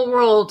 and the whole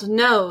world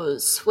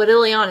knows what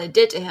Ileana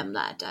did to him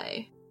that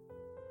day.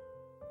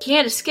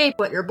 Can't escape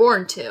what you're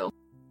born to.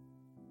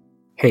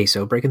 Hey,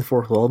 so breaking the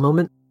fourth wall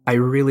moment, I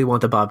really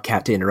want the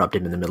Bobcat to interrupt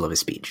him in the middle of his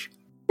speech.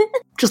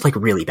 Just like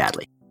really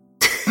badly.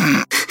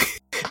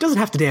 Doesn't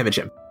have to damage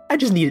him. I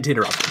just need it to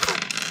interrupt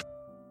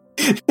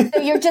him. So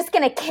you're just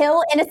gonna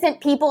kill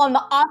innocent people on the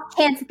off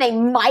chance that they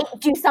might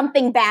do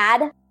something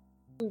bad?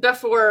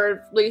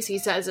 Before Lucy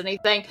says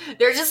anything,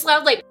 there's just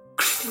loud, like,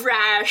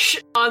 crash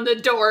on the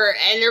door,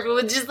 and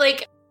everyone's just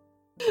like,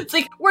 it's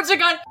like, words are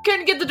gone,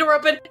 couldn't get the door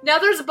open, now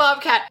there's a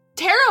Bobcat.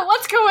 Tara,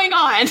 what's going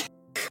on?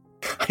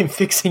 I'm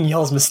fixing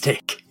y'all's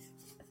mistake.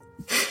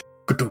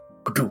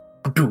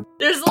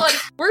 There's like,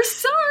 we're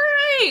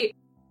sorry!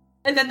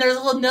 And then there's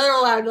another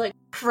loud, like,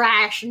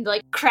 crash and,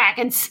 like, crack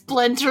and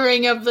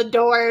splintering of the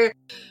door.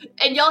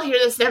 And y'all hear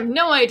this and have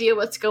no idea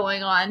what's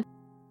going on.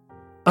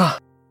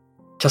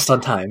 Just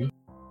on time.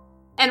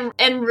 And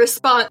in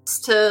response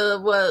to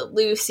what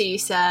Lucy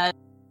said,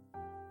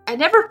 I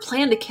never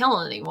planned to kill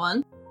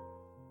anyone.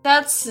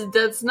 That's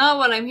not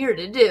what I'm here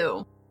to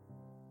do.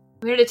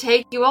 I'm here to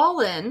take you all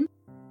in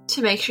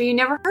to make sure you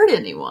never hurt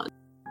anyone.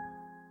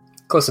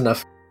 Close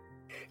enough.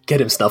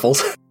 Get him,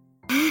 Snuffles.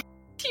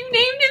 You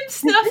named him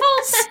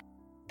Snuffles?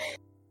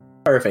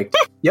 Perfect.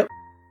 Yep.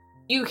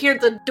 You hear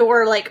the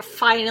door, like,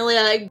 finally,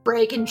 like,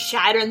 break and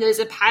shatter, and there's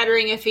a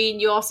pattering of feet,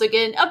 and you also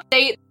get an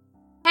update.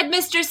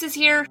 Headmistress is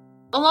here,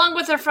 along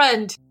with her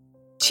friend.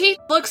 She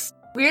looks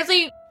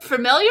weirdly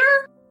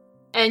familiar?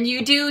 And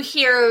you do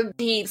hear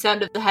the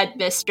sound of the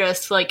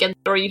headmistress, like, in the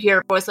door. You hear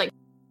a voice like,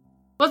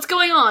 what's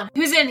going on?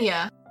 Who's in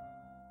here?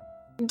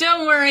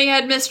 Don't worry,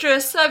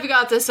 headmistress. I've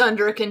got this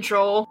under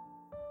control.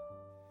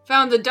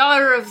 Found the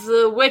daughter of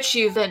the witch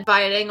you've been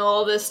fighting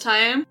all this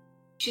time.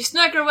 She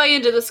snuck her way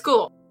into the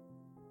school.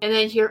 And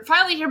then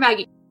finally hear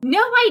Maggie, no,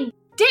 I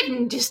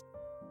didn't. Just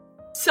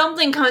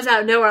something comes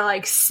out of nowhere,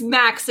 like,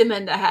 smacks him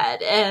in the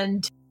head.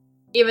 And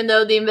even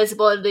though the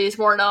invisibility is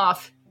worn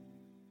off,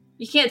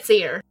 you can't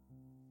see her.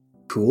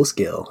 Cool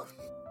skill.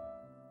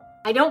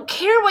 I don't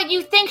care what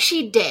you think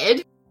she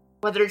did.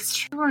 Whether it's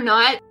true or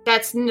not,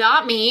 that's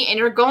not me, and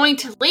you're going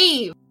to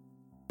leave.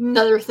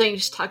 Another thing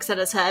just tucks at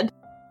his head.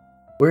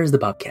 Where is the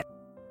Bobcat?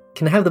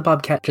 Can I have the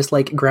Bobcat just,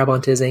 like, grab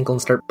onto his ankle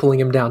and start pulling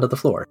him down to the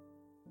floor?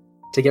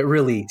 To get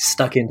really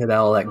stuck into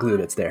all that glue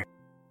that's there.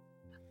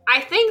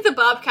 I think the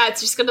Bobcat's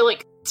just gonna,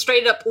 like,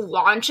 straight up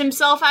launch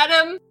himself at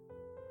him,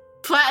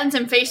 flattens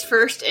him face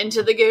first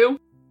into the goo.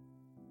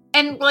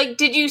 And, like,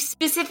 did you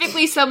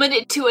specifically summon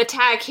it to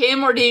attack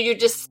him, or did you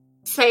just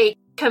say,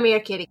 come here,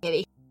 kitty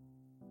kitty?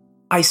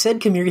 I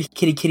said come here,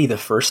 kitty kitty the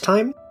first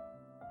time.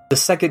 The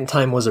second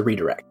time was a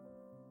redirect.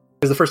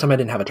 Because the first time I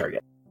didn't have a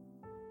target.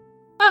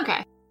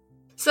 Okay.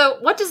 So,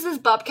 what does this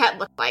Bobcat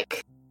look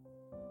like?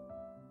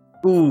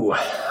 Ooh,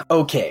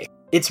 okay.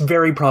 It's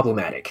very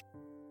problematic.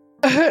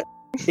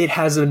 It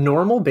has a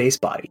normal base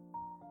body.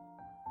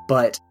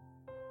 But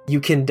you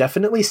can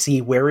definitely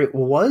see where it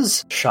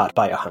was shot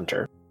by a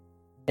hunter.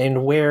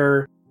 And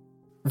where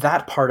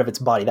that part of its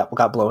body that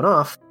got blown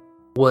off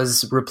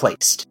was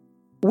replaced.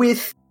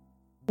 With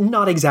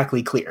not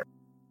exactly clear.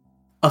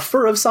 A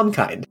fur of some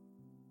kind.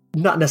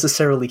 Not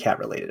necessarily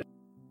cat-related.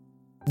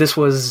 This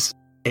was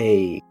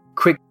a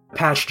quick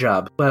patch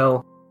job.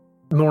 Well,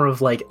 more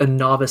of like a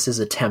novice's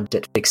attempt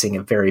at fixing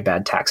a very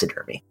bad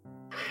taxidermy.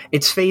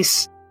 Its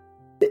face,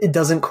 it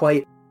doesn't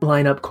quite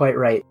line up quite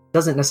right.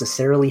 Doesn't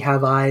necessarily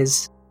have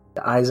eyes.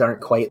 The eyes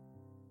aren't quite...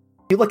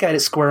 If you look at it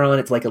square on,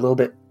 it's like a little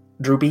bit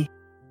droopy.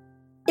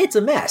 It's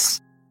a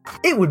mess.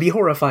 It would be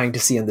horrifying to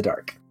see in the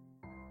dark.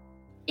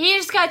 He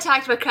just got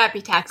attacked by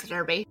crappy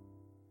taxidermy.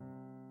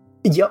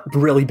 Yup,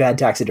 really bad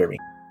taxidermy.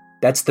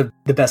 That's the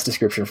best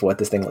description for what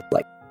this thing looked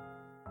like.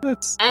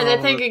 And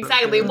I think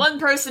exactly one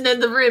person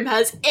in the room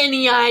has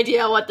any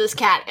idea what this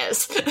cat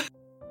is.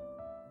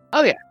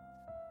 Oh, yeah.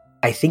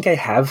 I think I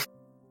have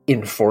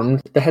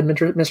informed the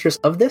headmistress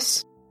of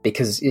this,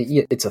 because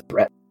it's a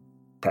threat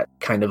that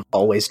kind of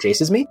always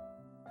chases me.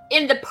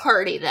 In the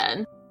party,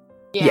 then.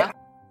 Yeah.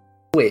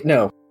 Wait,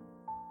 no.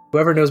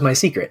 Whoever knows my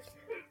secret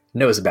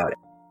knows about it.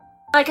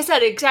 Like I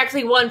said,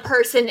 exactly one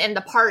person in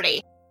the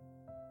party.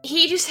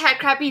 He just had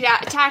crappy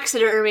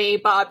taxidermy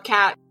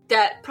Bobcat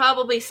that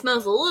probably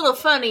smells a little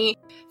funny,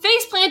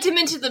 faceplant him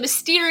into the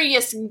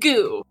mysterious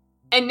goo,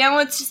 and now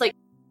it's just like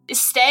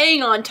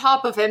staying on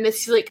top of him.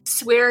 It's like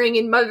swearing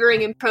and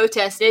muttering in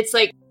protest. It's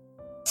like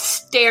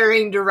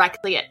staring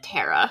directly at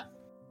Tara.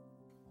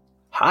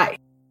 Hi.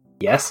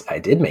 Yes, I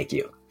did make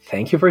you.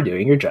 Thank you for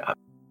doing your job.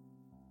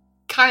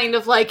 Kind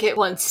of like it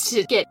wants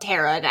to get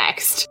Tara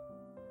next.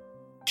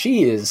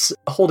 She is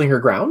holding her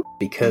ground,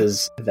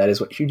 because that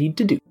is what you need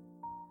to do.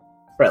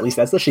 Or at least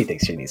that's what she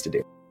thinks she needs to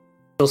do.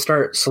 She'll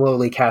start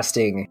slowly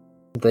casting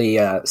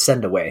the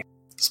Send Away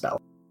spell.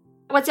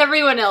 What's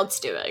everyone else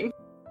doing?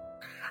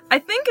 I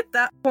think at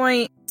that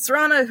point,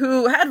 Serana,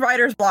 who had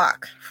writer's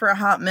block for a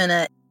hot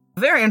minute,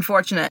 very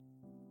unfortunate,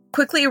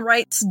 quickly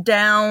writes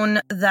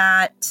down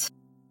that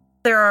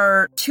there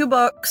are 2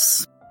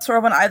 books, sort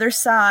of on either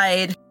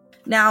side,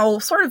 now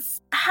sort of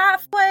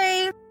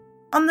halfway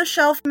on the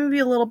shelf, maybe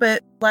a little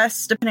bit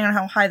less, depending on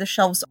how high the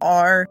shelves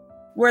are,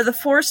 where the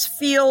force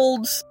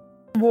field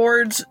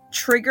wards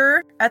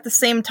trigger at the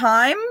same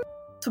time.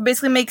 So it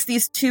basically makes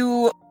these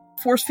 2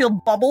 force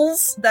field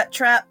bubbles that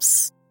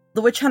traps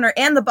the Witch Hunter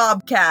and the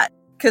Bobcat,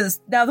 because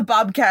now the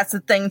Bobcat's the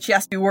thing she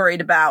has to be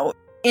worried about,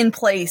 in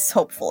place,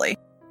 hopefully.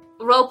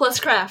 Roll plus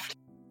craft.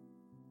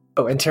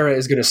 Oh, and Tara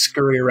is going to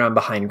scurry around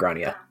behind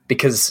Grania,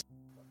 because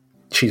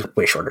she's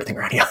way shorter than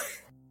Grania.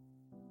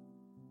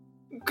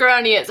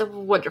 Grania is a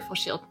wonderful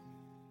shield.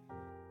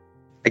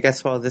 I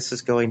guess while this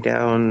is going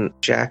down,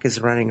 Jack is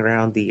running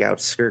around the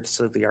outskirts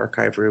of the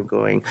archive room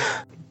going,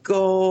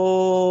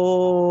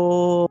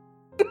 "Go!"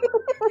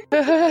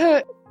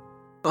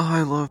 Oh,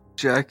 I love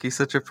Jack. He's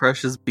such a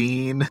precious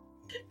bean.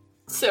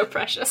 So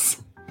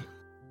precious.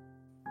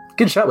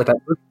 Good shot with that.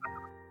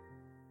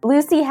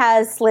 Lucy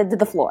has slid to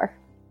the floor.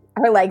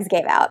 Her legs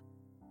gave out.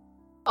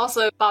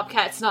 Also,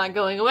 Bobcat's not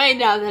going away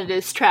now that it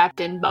is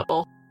trapped in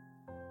bubble.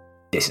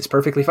 This is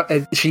perfectly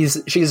fine.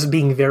 She's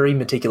being very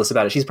meticulous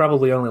about it. She's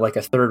probably only like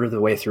a third of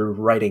the way through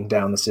writing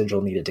down the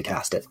sigil needed to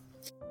cast it.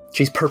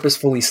 She's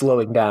purposefully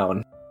slowing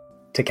down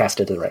to cast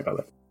it at the right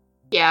moment.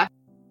 Yeah.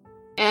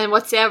 And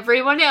what's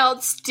everyone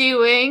else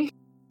doing?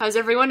 How's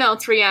everyone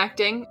else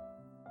reacting?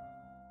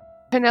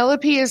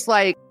 Penelope is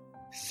like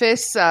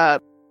fists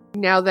up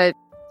now that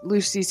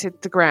Lucy's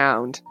hit the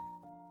ground.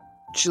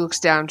 She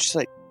looks down. She's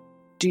like,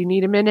 "Do you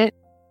need a minute?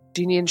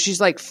 Do you need?" And she's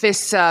like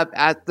fists up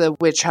at the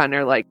witch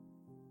hunter, like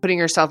putting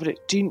herself.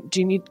 Do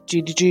you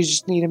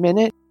just need a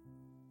minute?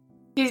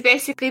 He's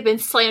basically been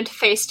slammed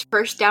face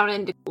first down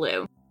into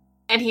glue,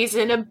 and he's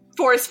in a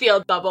force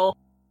field bubble.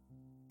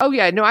 Oh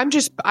yeah, no, I'm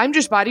just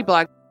body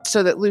blocked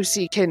so that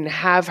Lucy can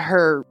have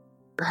her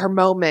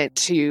moment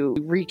to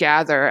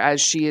regather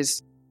as she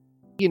is,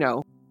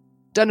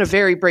 done a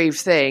very brave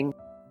thing.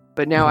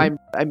 But now I'm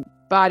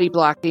body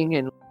blocking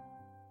and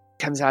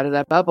comes out of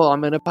that bubble.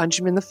 I'm gonna punch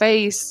him in the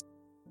face.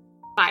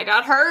 I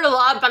got hurt a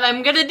lot, but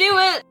I'm gonna do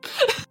it.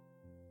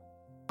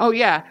 Oh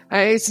yeah,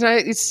 it's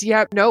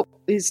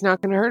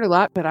not gonna hurt a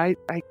lot, but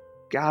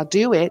I'll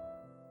do it.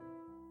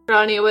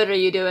 Grania, what are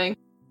you doing?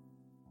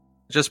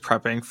 Just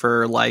prepping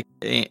for, like,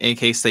 in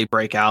case they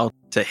break out,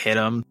 to hit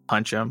him,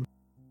 punch him,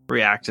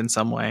 react in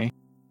some way.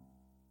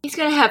 He's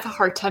gonna have a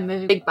hard time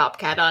moving Big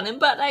Bobcat on him,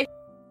 but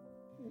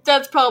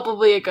that's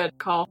probably a good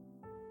call.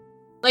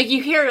 Like,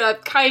 you hear a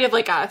kind of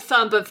like a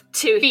thump of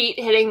 2 feet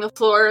hitting the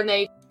floor, and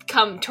they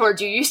come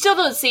towards you. You still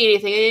don't see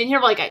anything, and you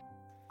hear like a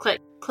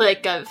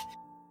click of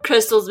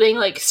crystals being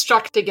like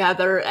struck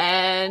together,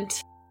 and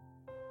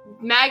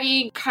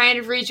Maggie kind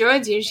of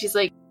rejoins you, and she's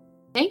like,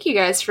 "Thank you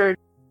guys for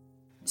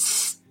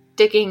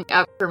sticking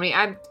up for me.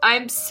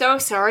 I'm so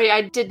sorry.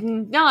 I did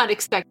not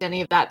expect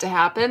any of that to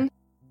happen.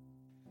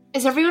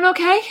 Is everyone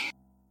okay?"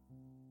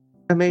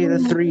 I made a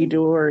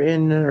 3-door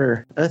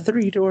inner. A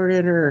 3-door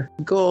inner.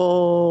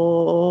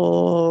 Goal.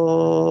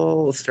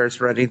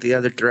 Starts running the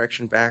other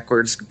direction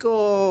backwards.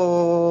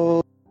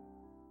 Goal.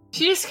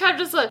 She just kind of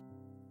just like,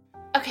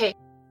 okay,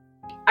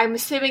 I'm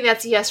assuming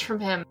that's a yes from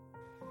him.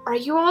 Are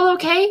you all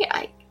okay?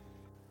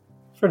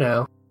 For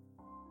now.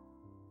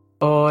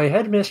 Oi,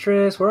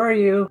 headmistress, where are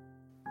you?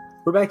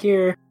 We're back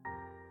here.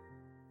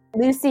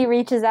 Lucy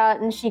reaches out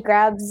and she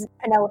grabs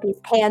Penelope's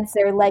pants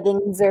or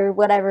leggings or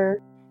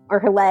whatever, or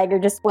her leg or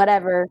just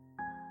whatever,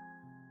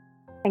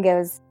 and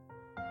goes,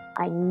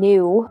 "I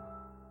knew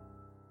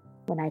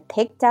when I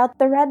picked out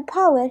the red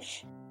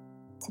polish,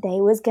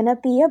 today was gonna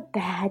be a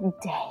bad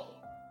day."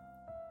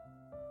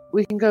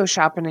 We can go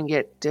shopping and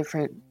get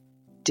different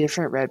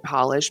red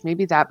polish.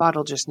 Maybe that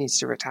bottle just needs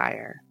to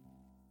retire.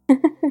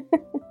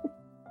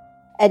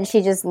 And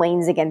she just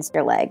leans against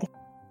her leg.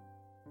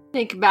 I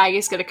think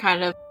Maggie's gonna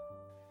kind of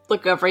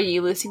look over at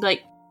you, Lucy,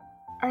 like,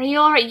 "Are you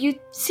alright? You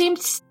seemed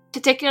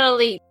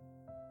particularly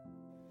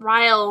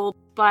riled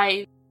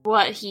by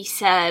what he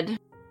said.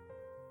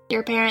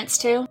 Your parents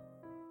too?"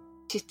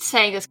 She's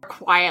saying this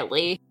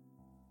quietly,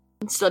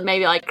 instead of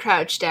maybe like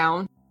crouch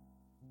down.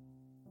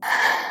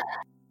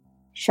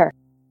 Sure.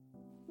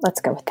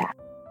 Let's go with that.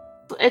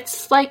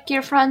 It's like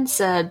your friend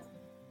said.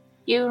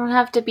 You don't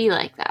have to be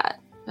like that.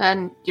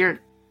 And you're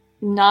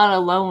not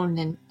alone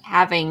in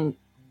having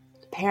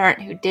a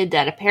parent who did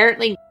that.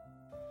 Apparently,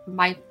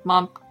 my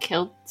mom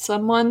killed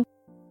someone.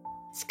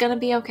 It's gonna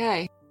be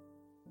okay.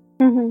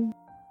 Mm-hmm.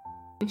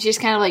 And she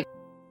just kind of like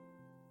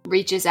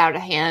reaches out a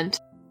hand.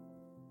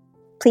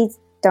 Please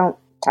don't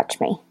touch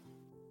me.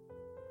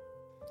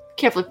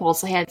 Carefully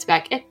pulls the hands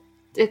back.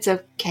 It's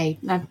okay.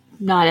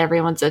 Not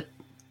everyone's a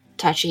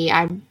touchy.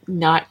 I'm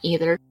not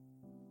either.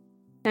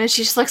 And then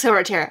she just looks over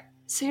at Tara.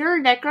 "So you're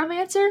a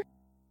necromancer?"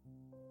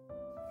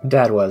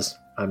 Dad was.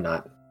 I'm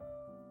not.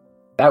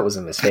 That was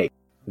a mistake.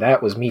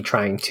 That was me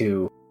trying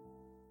to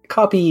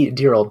copy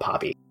dear old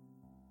Poppy.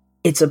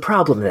 It's a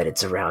problem that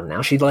it's around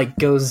now. She,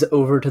 goes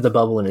over to the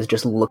bubble and is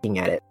just looking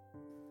at it.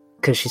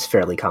 Because she's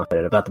fairly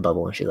confident about the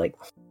bubble, and she's like,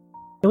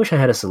 I wish I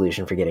had a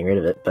solution for getting rid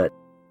of it, but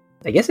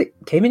I guess it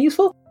came in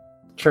useful?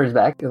 Turns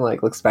back and,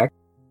 looks back.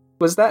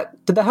 Did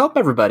that help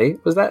everybody?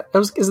 Is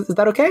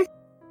that okay?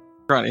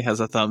 Ronnie has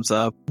a thumbs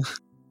up.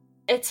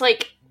 It's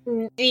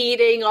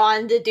kneading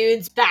on the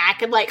dude's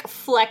back and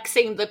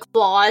flexing the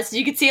claws.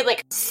 You can see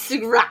it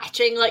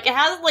scratching. It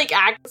has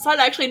it's not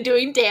actually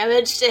doing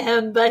damage to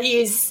him, but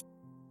he's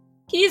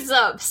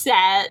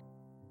upset.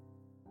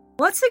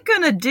 What's it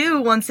gonna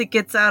do once it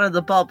gets out of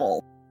the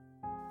bubble?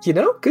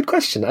 Good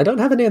question. I don't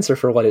have an answer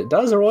for what it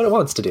does or what it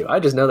wants to do. I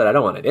just know that I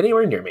don't want it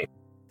anywhere near me.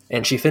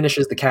 And she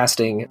finishes the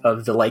casting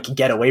of the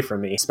get away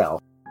from me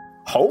spell.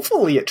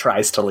 Hopefully it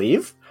tries to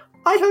leave.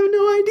 I have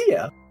no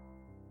idea.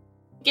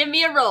 Give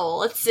me a roll.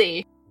 Let's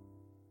see.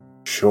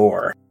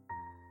 Sure.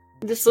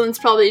 This one's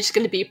probably just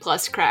going to be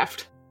plus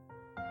craft.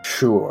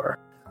 Sure.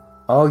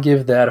 I'll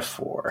give that a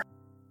 4.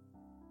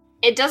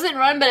 It doesn't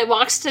run, but it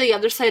walks to the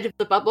other side of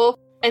the bubble,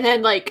 and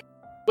then, when it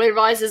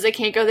realizes it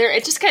can't go there,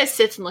 it just kind of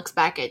sits and looks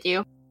back at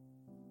you.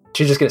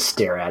 She's just going to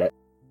stare at it.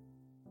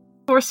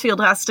 Force field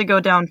has to go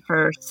down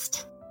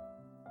first.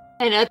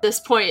 And at this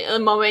point, in the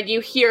moment,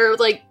 you hear,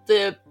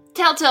 the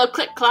telltale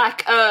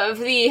click-clack of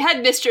the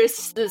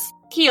headmistress's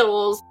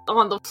heels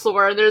on the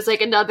floor, and there's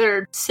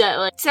another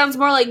set, sounds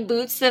more like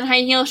boots than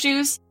high heel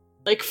shoes,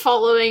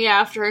 following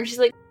after her. And she's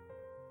like,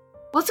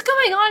 what's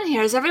going on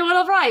here? Is everyone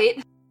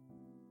alright?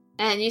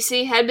 And you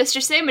see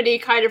Headmistress Amity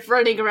kind of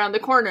running around the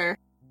corner.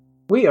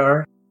 We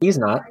are. He's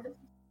not.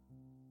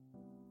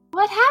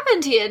 What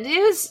happened to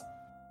you?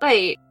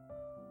 Wait.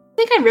 I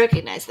think I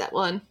recognize that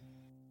one.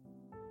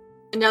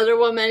 Another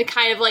woman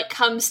kind of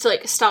comes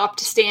to stop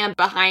to stand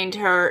behind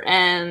her,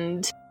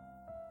 and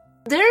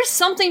there's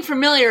something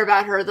familiar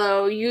about her,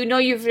 though.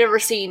 You've never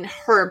seen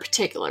her in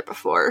particular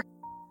before.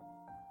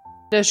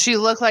 Does she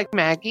look like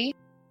Maggie?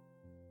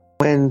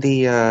 When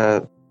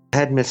the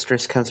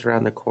headmistress comes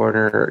around the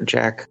corner,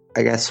 Jack,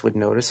 I guess, would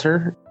notice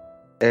her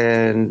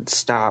and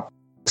stop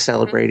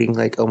celebrating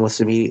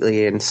almost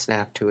immediately and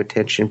snap to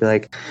attention, be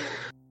like,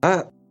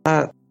 I'm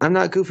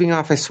not goofing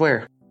off, I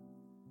swear.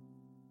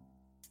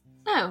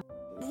 Oh,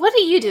 what are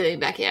you doing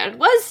back here?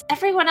 What's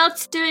everyone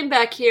else doing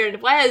back here?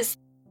 And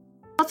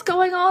what's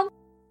going on?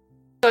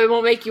 So it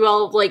won't make you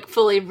all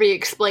fully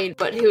re-explain,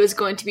 but who is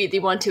going to be the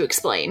one to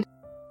explain?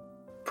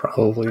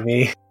 Probably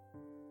me.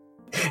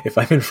 If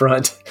I'm in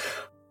front.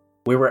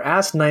 We were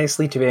asked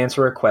nicely to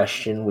answer a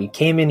question. We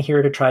came in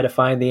here to try to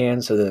find the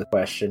answer to the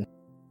question.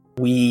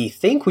 We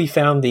think we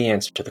found the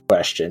answer to the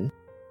question.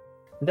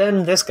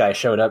 Then this guy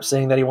showed up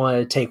saying that he wanted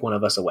to take one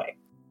of us away,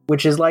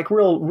 which is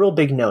real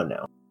big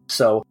no-no.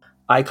 So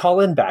I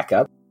call in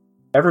backup.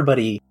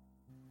 Everybody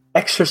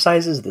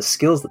exercises the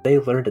skills that they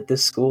learned at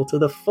this school to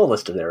the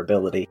fullest of their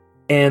ability,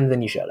 and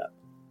then you shut up.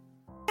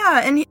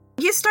 Yeah, and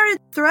he started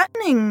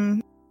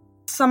threatening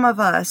some of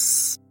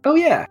us. Oh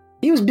yeah,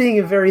 he was being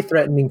a very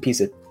threatening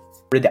piece of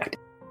redacted.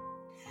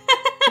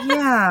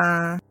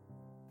 Yeah.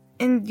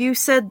 And you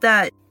said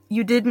that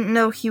you didn't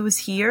know he was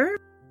here?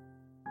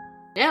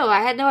 No,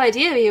 I had no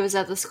idea he was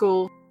at the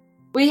school.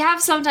 We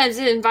have sometimes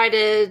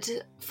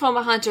invited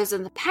former hunters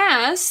in the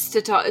past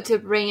to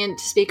bring in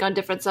to speak on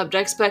different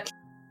subjects, but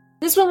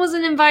this one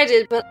wasn't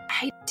invited, but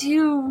I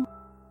do...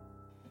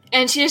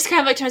 And she just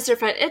kind of turns to her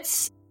friend.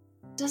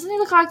 Doesn't he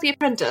look like the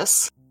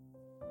apprentice?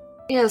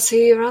 Yes,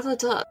 he rather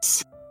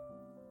does.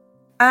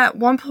 At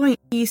one point,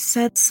 he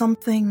said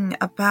something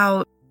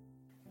about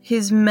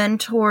his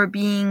mentor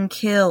being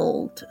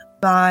killed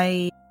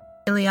by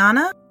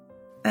Ileana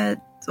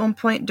at one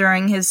point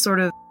during his sort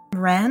of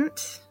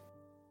rant.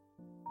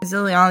 Is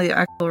Ileana the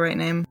actual right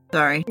name?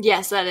 Sorry.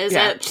 Yes, that is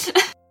it.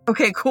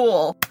 Okay,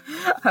 cool.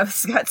 I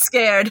got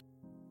scared.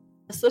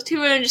 So the two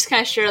women just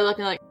kind of share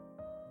looking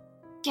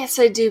yes,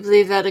 I do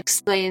believe that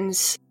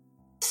explains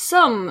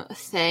some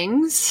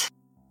things.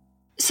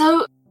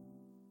 So,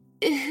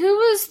 who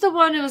was the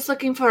one who was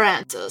looking for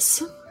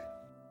answers?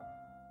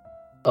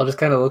 I'll just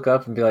kind of look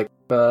up and be like,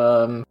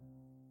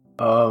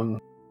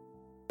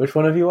 which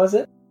one of you was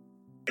it?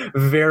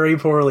 Very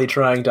poorly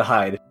trying to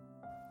hide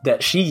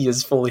that she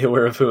is fully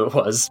aware of who it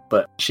was,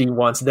 but she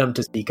wants them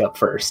to speak up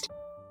first.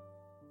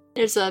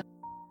 There's a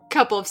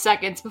couple of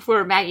seconds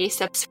before Maggie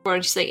steps forward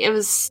and she's like, it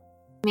was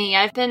me.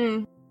 I've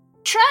been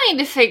trying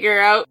to figure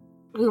out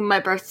who my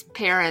birth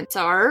parents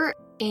are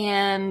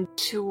and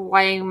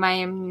why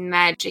my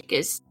magic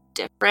is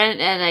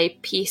different, and I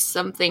pieced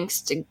some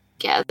things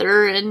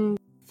together and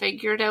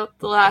figured out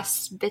the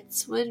last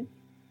bits would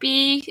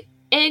be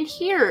in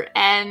here,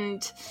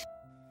 and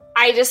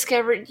I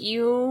discovered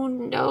you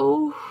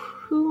know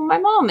who my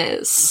mom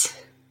is.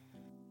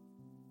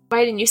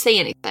 Why didn't you say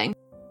anything?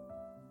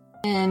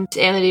 And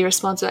Amity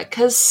responds back,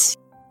 because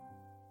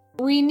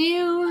we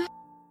knew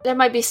there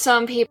might be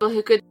some people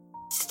who could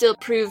still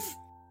prove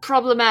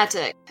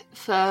problematic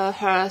for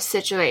her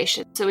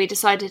situation, so we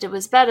decided it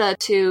was better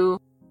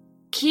to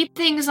keep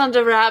things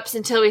under wraps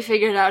until we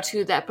figured out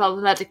who that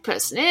problematic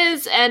person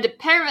is, and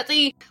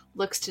apparently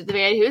looks to the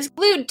man who is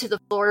glued to the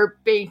floor,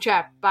 being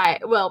trapped by,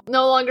 well,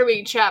 no longer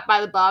being trapped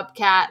by the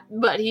bobcat,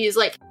 but he's,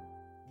 like,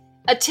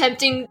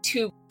 attempting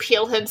to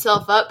peel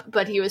himself up,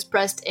 but he was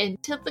pressed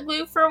into the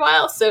glue for a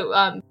while,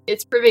 so,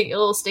 it's proving a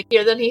little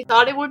stickier than he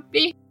thought it would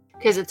be,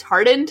 because it's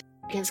hardened.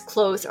 His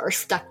clothes are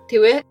stuck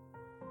to it.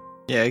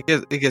 Yeah,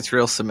 it gets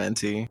real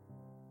cementy.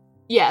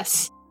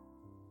 Yes.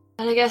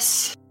 But I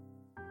guess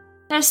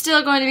there's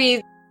still going to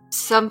be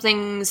some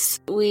things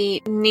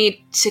we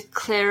need to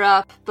clear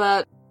up,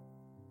 but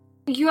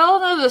you all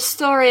know the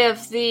story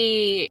of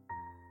the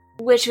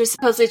witch who was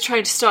supposedly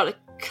trying to start a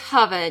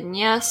coven,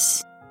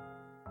 yes?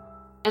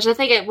 Which I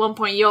think at one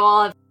point you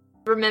all have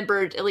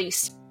remembered at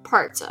least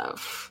parts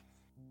of.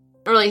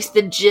 Or at least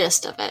the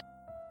gist of it.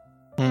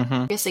 Mm-hmm.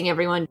 I'm guessing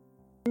everyone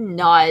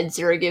nods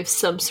or gives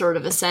some sort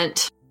of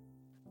assent.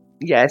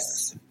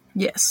 Yes.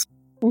 Yes.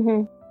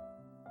 Mm-hmm.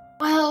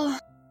 Well,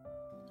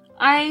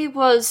 I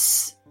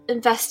was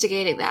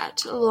investigating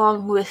that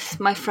along with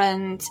my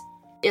friend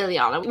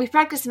Ileana. We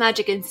practiced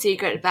magic in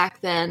secret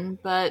back then,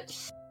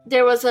 but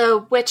there was a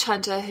witch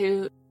hunter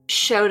who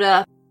showed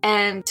up,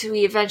 and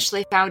we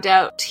eventually found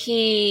out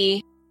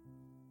he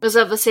was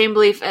of the same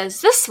belief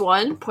as this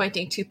one,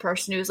 pointing to a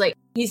person who's like,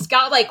 he's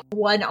got like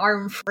one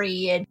arm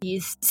free and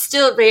he's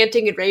still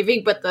ranting and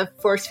raving, but the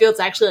force field's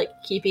actually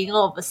like keeping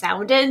all of the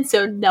sound in,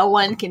 so no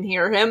one can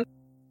hear him.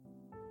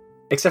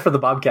 Except for the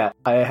bobcat.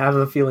 I have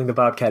a feeling the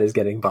bobcat is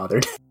getting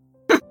bothered.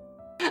 The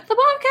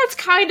bobcat's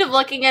kind of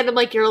looking at him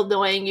like, you're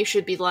annoying, you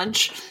should be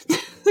lunch.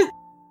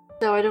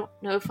 Though I don't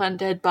know if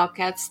undead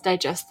bobcats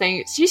digest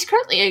things. She's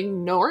currently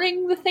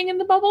ignoring the thing in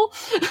the bubble.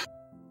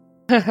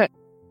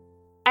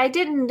 I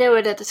didn't know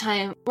it at the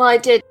time. Well, I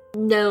did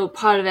know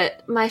part of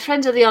it. My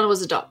friend Ileana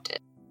was adopted.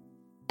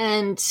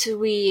 And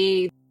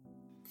we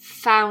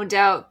found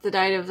out the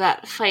night of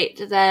that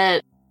fight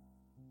that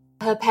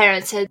her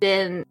parents had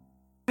been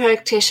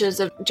practitioners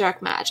of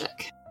dark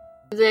magic.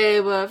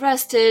 They were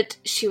arrested,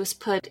 she was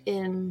put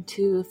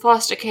into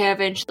foster care,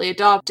 eventually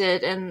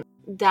adopted, and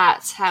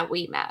that's how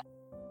we met.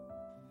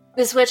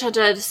 This witch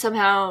hunter had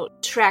somehow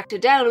tracked her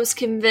down, was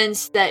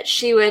convinced that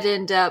she would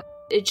end up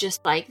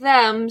just like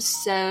them,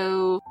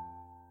 so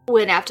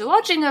when after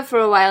watching her for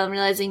a while and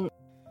realizing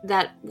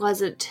that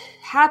wasn't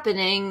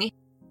happening,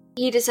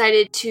 he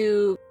decided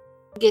to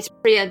get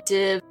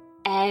preemptive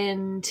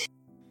and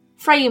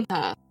frame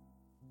her.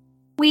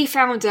 We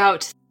found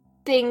out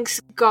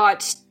things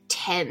got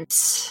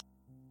tense.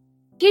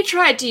 He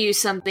tried to use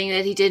something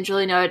that he didn't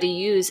really know how to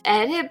use,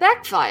 and it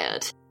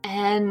backfired.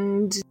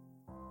 And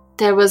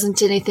there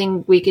wasn't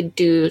anything we could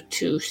do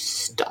to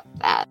stop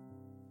that.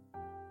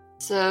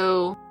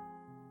 So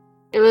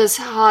it was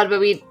hard, but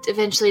we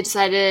eventually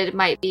decided it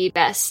might be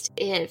best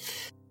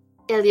if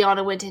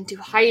Ileana went into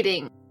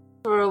hiding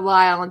for a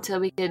while until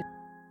we could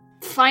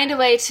find a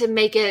way to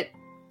make it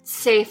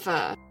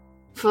safer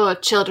for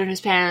children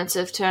whose parents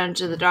have turned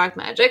to the dark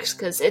magics,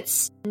 because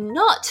it's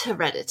not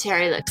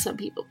hereditary like some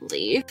people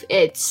believe.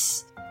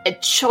 It's a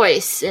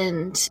choice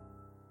and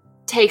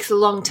takes a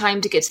long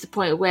time to get to the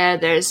point where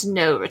there's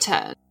no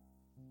return.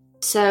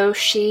 So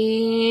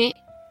she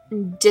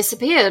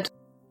disappeared.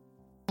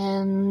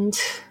 And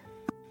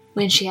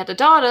when she had a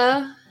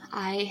daughter,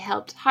 I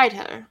helped hide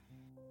her.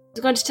 I was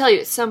going to tell you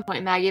at some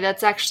point, Maggie,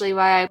 that's actually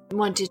why I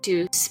wanted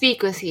to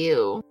speak with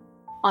you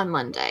on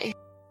Monday.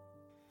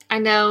 I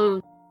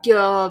know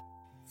your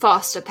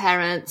foster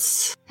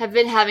parents have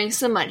been having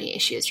some money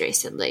issues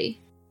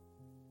recently.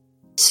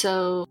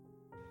 So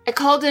I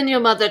called in your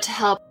mother to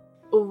help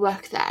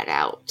work that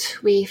out.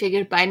 We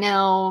figured by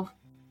now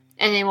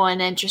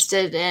anyone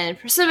interested in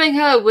pursuing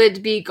her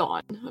would be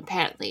gone.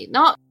 Apparently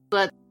not,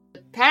 but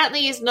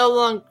apparently is no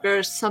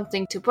longer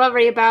something to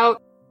worry about.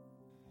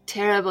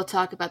 Tara will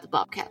talk about the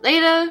bobcat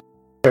later.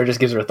 Tara just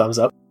gives her a thumbs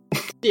up.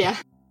 Yeah.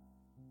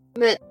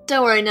 But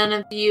don't worry, none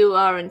of you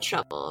are in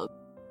trouble.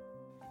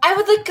 I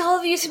would like all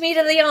of you to meet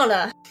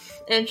Ileana.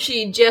 And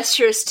she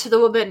gestures to the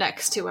woman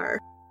next to her,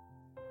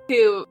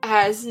 who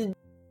has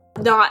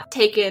not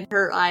taken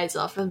her eyes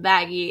off of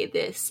Maggie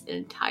this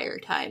entire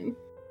time.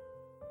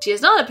 She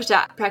is not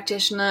a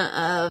practitioner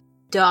of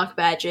dark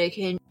magic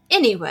in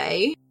any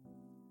way,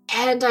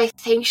 and I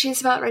think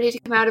she's about ready to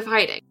come out of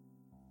hiding.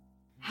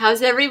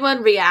 How's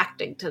everyone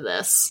reacting to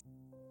this?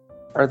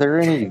 Are there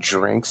any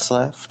drinks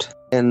left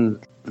in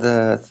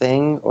the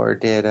thing, or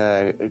did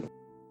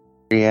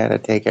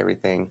Brianna take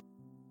everything?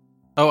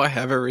 Oh, I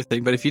have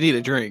everything, but if you need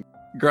a drink,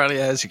 Gradia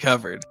has you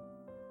covered.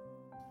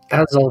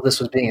 As all this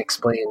was being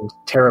explained,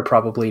 Tara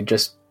probably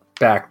just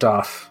backed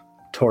off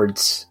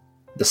towards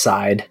the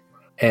side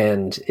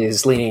and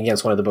is leaning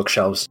against one of the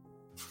bookshelves,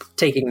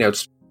 taking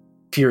notes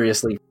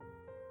furiously,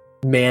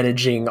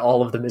 managing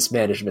all of the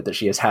mismanagement that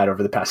she has had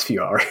over the past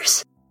few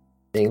hours.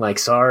 Being like,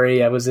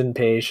 sorry, I was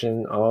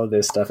impatient, all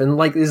this stuff, and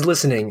like is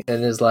listening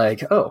and is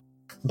like, oh.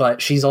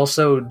 But she's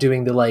also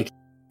doing the like,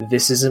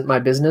 this isn't my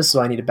business,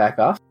 so I need to back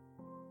off.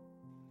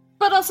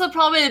 But also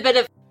probably a bit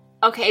of,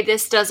 okay,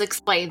 this does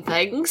explain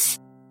things.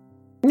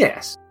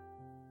 Yes.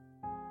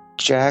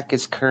 Jack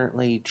is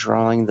currently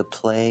drawing the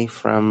play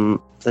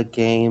from the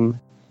game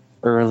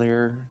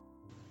earlier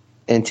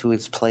into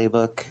his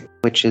playbook,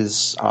 which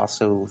is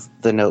also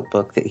the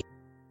notebook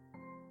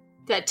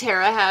That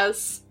Tara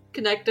has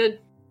connected.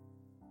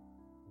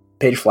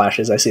 Page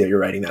flashes, I see that you're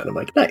writing that, and I'm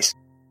like, nice.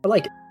 I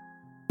like it.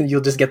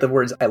 You'll just get the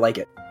words, I like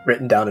it,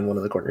 written down in one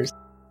of the corners.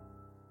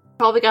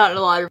 Probably got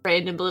a lot of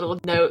random little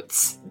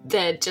notes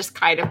that just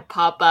kind of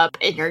pop up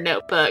in your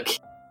notebook.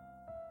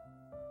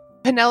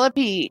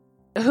 Penelope,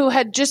 who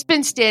had just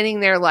been standing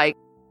there like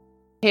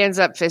hands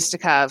up,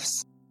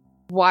 fisticuffs,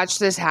 watched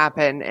this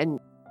happen and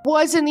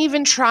wasn't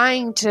even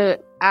trying to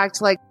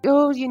act like,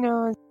 oh,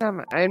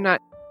 I'm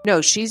not.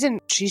 No, she's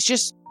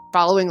just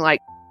following, like,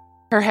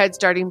 her head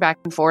starting back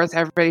and forth.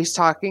 Everybody's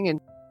talking,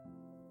 and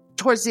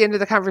towards the end of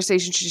the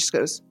conversation, she just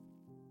goes,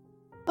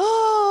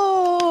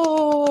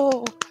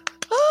 oh,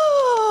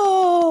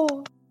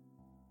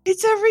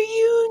 it's a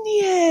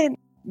reunion,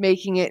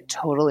 making it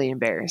totally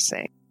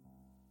embarrassing.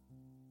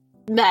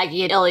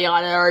 Maggie and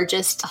Ileana are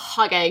just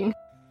hugging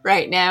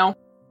right now.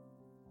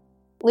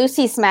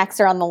 Lucy smacks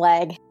her on the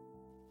leg.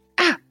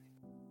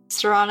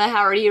 Serana,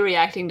 how are you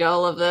reacting to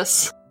all of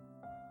this?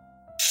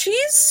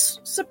 She's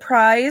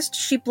surprised.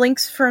 She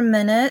blinks for a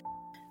minute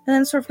and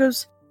then sort of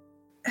goes,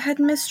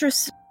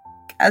 Headmistress,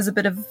 as a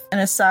bit of an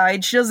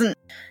aside. She doesn't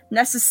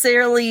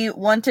necessarily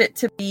want it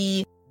to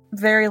be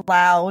very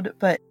loud,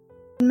 but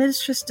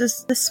Mistress,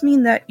 does this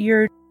mean that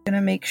you're going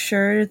to make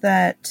sure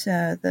that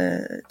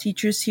the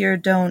teachers here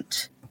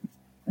don't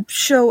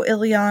show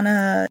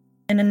Ileana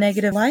in a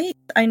negative light?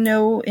 I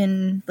know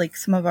in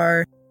some of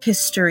our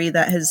history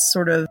that has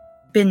sort of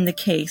been the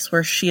case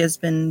where she has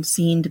been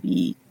seen to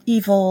be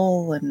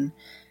evil, and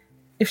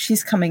if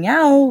she's coming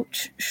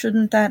out,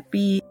 shouldn't that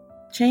be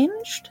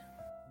changed?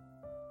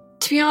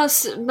 To be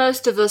honest,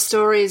 most of the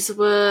stories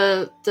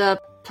were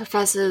the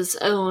professor's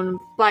own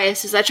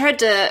biases. I tried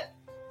to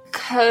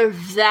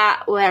curve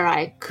that where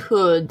I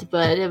could,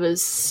 but it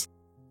was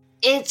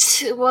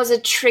a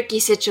tricky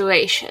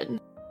situation.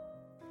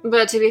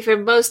 But to be fair,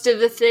 most of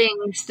the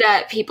things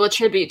that people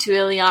attribute to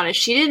Ileana,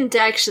 she didn't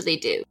actually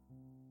do.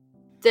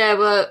 There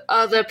were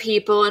other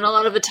people, and a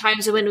lot of the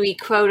times when we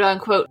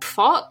quote-unquote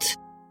fought,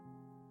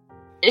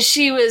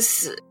 she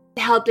was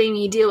helping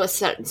me deal with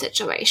certain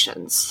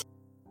situations.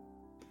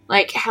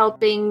 Like,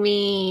 helping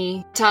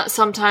me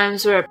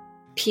sometimes where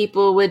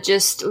people would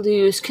just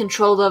lose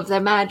control of their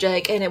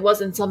magic, and it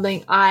wasn't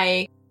something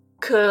I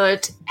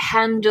could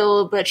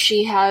handle, but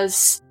she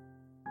has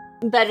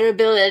better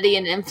ability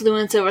and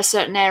influence over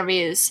certain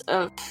areas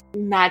of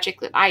magic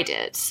than I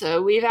did.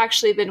 So we've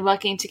actually been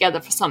working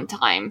together for some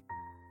time.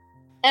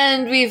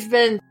 And we've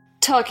been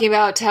talking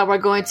about how we're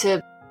going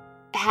to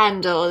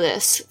handle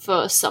this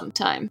for some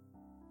time.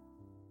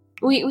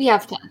 We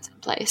have plans in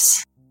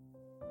place.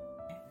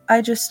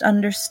 I just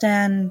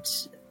understand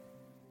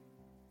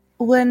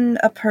when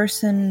a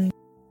person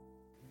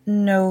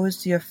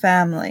knows your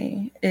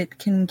family, it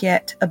can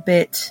get a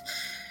bit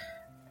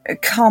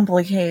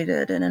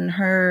complicated, and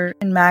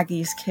in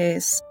Maggie's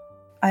case,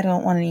 I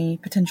don't want any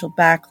potential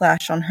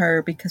backlash on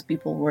her because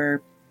people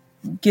were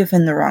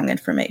given the wrong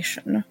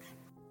information.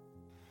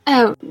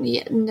 Oh,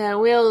 yeah, no,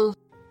 we'll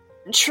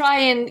try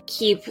and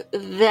keep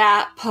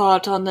that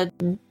part on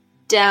the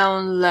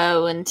down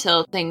low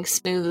until things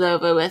smooth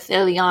over with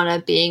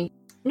Ileana being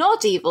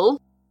not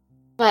evil.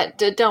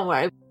 But don't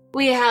worry,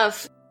 we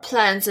have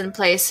plans in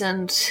place,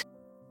 and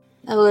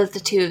I'll let the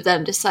two of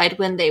them decide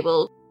when they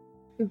will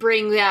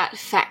bring that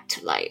fact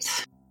to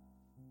light.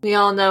 We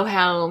all know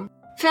how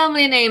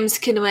family names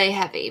can weigh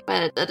heavy,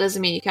 but that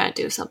doesn't mean you can't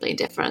do something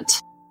different.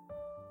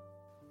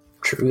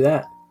 True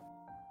that.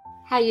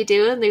 How you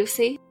doing,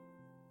 Lucy?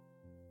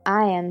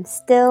 I am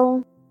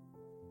still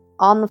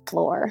on the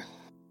floor.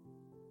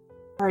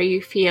 Are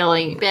you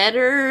feeling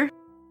better?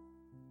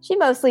 She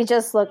mostly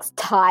just looks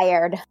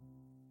tired.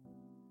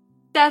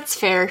 That's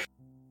fair.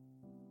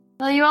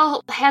 Well, you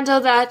all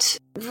handle that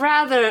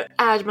rather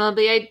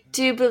admirably. I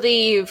do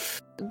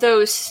believe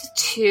those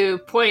two,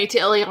 pointing to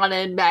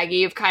Ileana and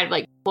Maggie, have kind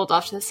of pulled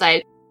off to the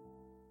side,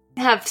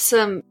 have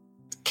some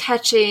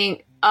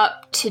catching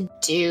up to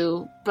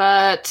do,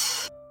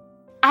 but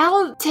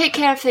I'll take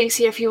care of things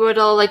here if you would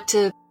all like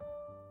to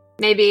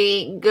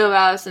maybe go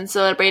out and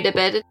celebrate a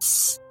bit.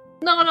 It's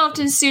not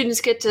often students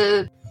get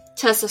to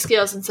test their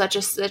skills in such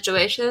a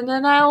situation,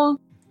 and I'll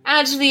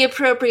add the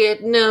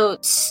appropriate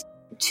notes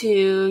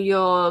to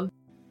your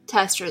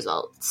test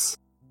results.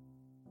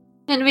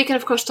 And we can,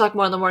 of course, talk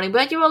more in the morning,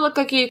 but you all look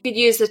like you could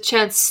use the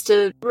chance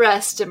to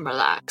rest and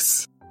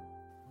relax.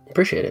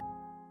 Appreciate it.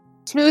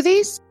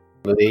 Smoothies?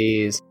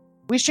 Smoothies.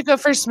 We should go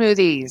for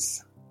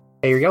smoothies.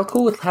 Hey, are y'all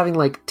cool with having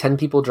 10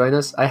 people join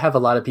us? I have a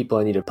lot of people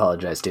I need to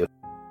apologize to.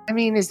 I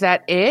mean, is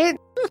that it?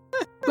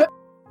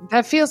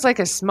 That feels like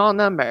a small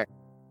number.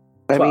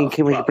 I mean,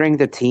 can we bring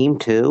the team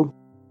too?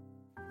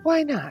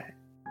 Why not?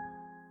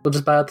 We'll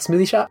just buy out the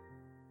smoothie shop?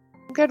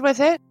 I'm good with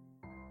it.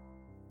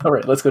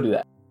 Alright, let's go do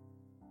that.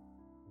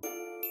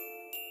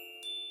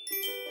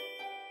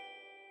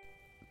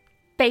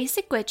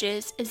 Basic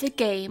Witches is a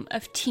game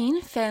of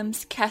teen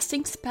femmes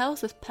casting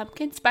spells with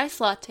pumpkin spice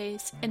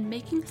lattes and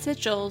making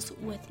sigils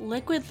with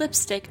liquid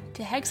lipstick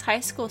to hex high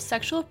school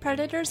sexual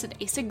predators and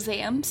ace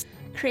exams,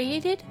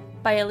 created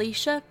by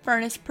Alicia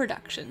Furnace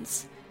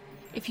Productions.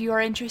 If you are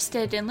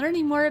interested in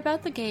learning more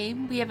about the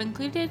game, we have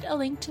included a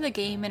link to the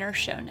game in our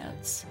show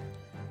notes.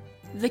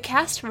 The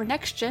cast for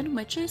Next Gen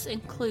Witches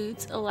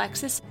includes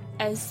Alexis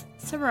as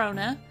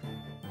Serona,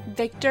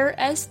 Victor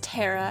as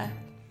Tara,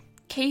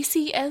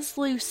 Casey as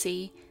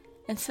Lucy,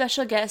 and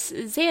special guest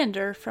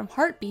Xander from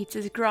Heartbeats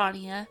as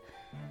Grania,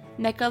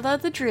 Nicola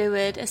the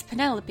Druid as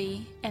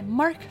Penelope, and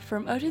Mark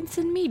from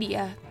Odinson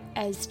Media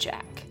as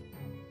Jack.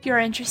 If you're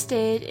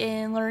interested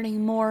in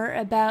learning more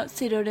about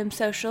Pseudonym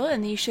Social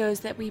and the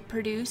shows that we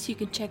produce, you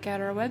can check out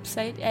our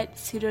website at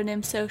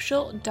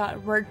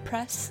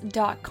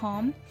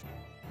pseudonymsocial.wordpress.com.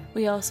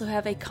 We also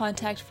have a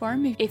contact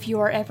form. If you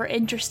are ever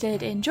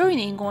interested in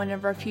joining one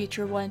of our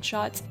future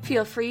one-shots,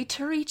 feel free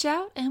to reach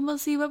out and we'll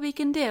see what we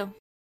can do.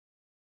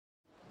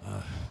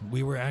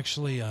 We were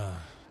actually,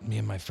 me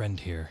and my friend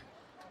here.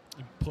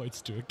 He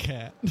points to a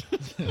cat.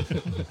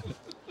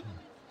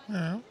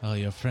 Oh,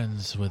 you're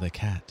friends with a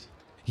cat?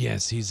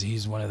 Yes,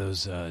 he's one of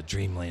those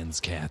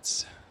Dreamlands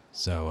cats.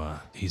 So,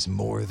 he's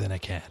more than a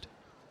cat.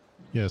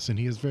 Yes, and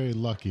he is very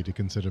lucky to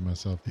consider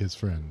myself his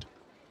friend.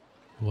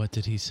 What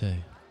did he say?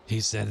 He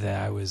said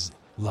that I was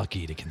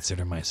lucky to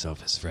consider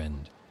myself his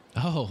friend.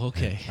 Oh,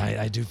 okay.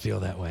 I do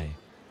feel that way.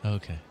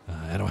 Okay.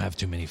 I don't have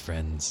too many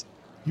friends.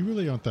 You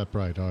really aren't that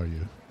bright, are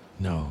you?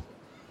 No.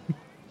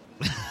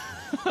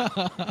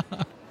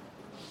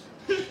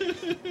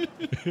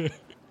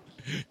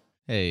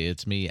 Hey,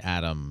 it's me,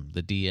 Adam,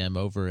 the DM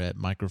over at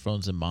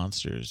Microphones and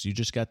Monsters. You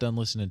just got done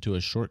listening to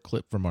a short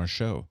clip from our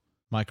show.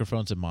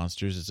 Microphones and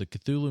Monsters is a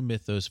Cthulhu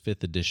Mythos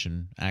 5th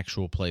edition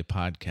actual play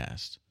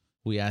podcast.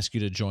 We ask you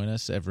to join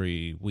us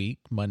every week,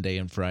 Monday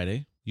and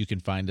Friday. You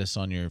can find us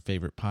on your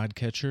favorite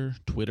podcatcher,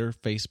 Twitter,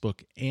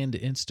 Facebook, and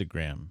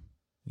Instagram.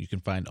 You can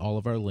find all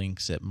of our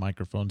links at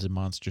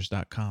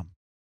microphonesandmonsters.com.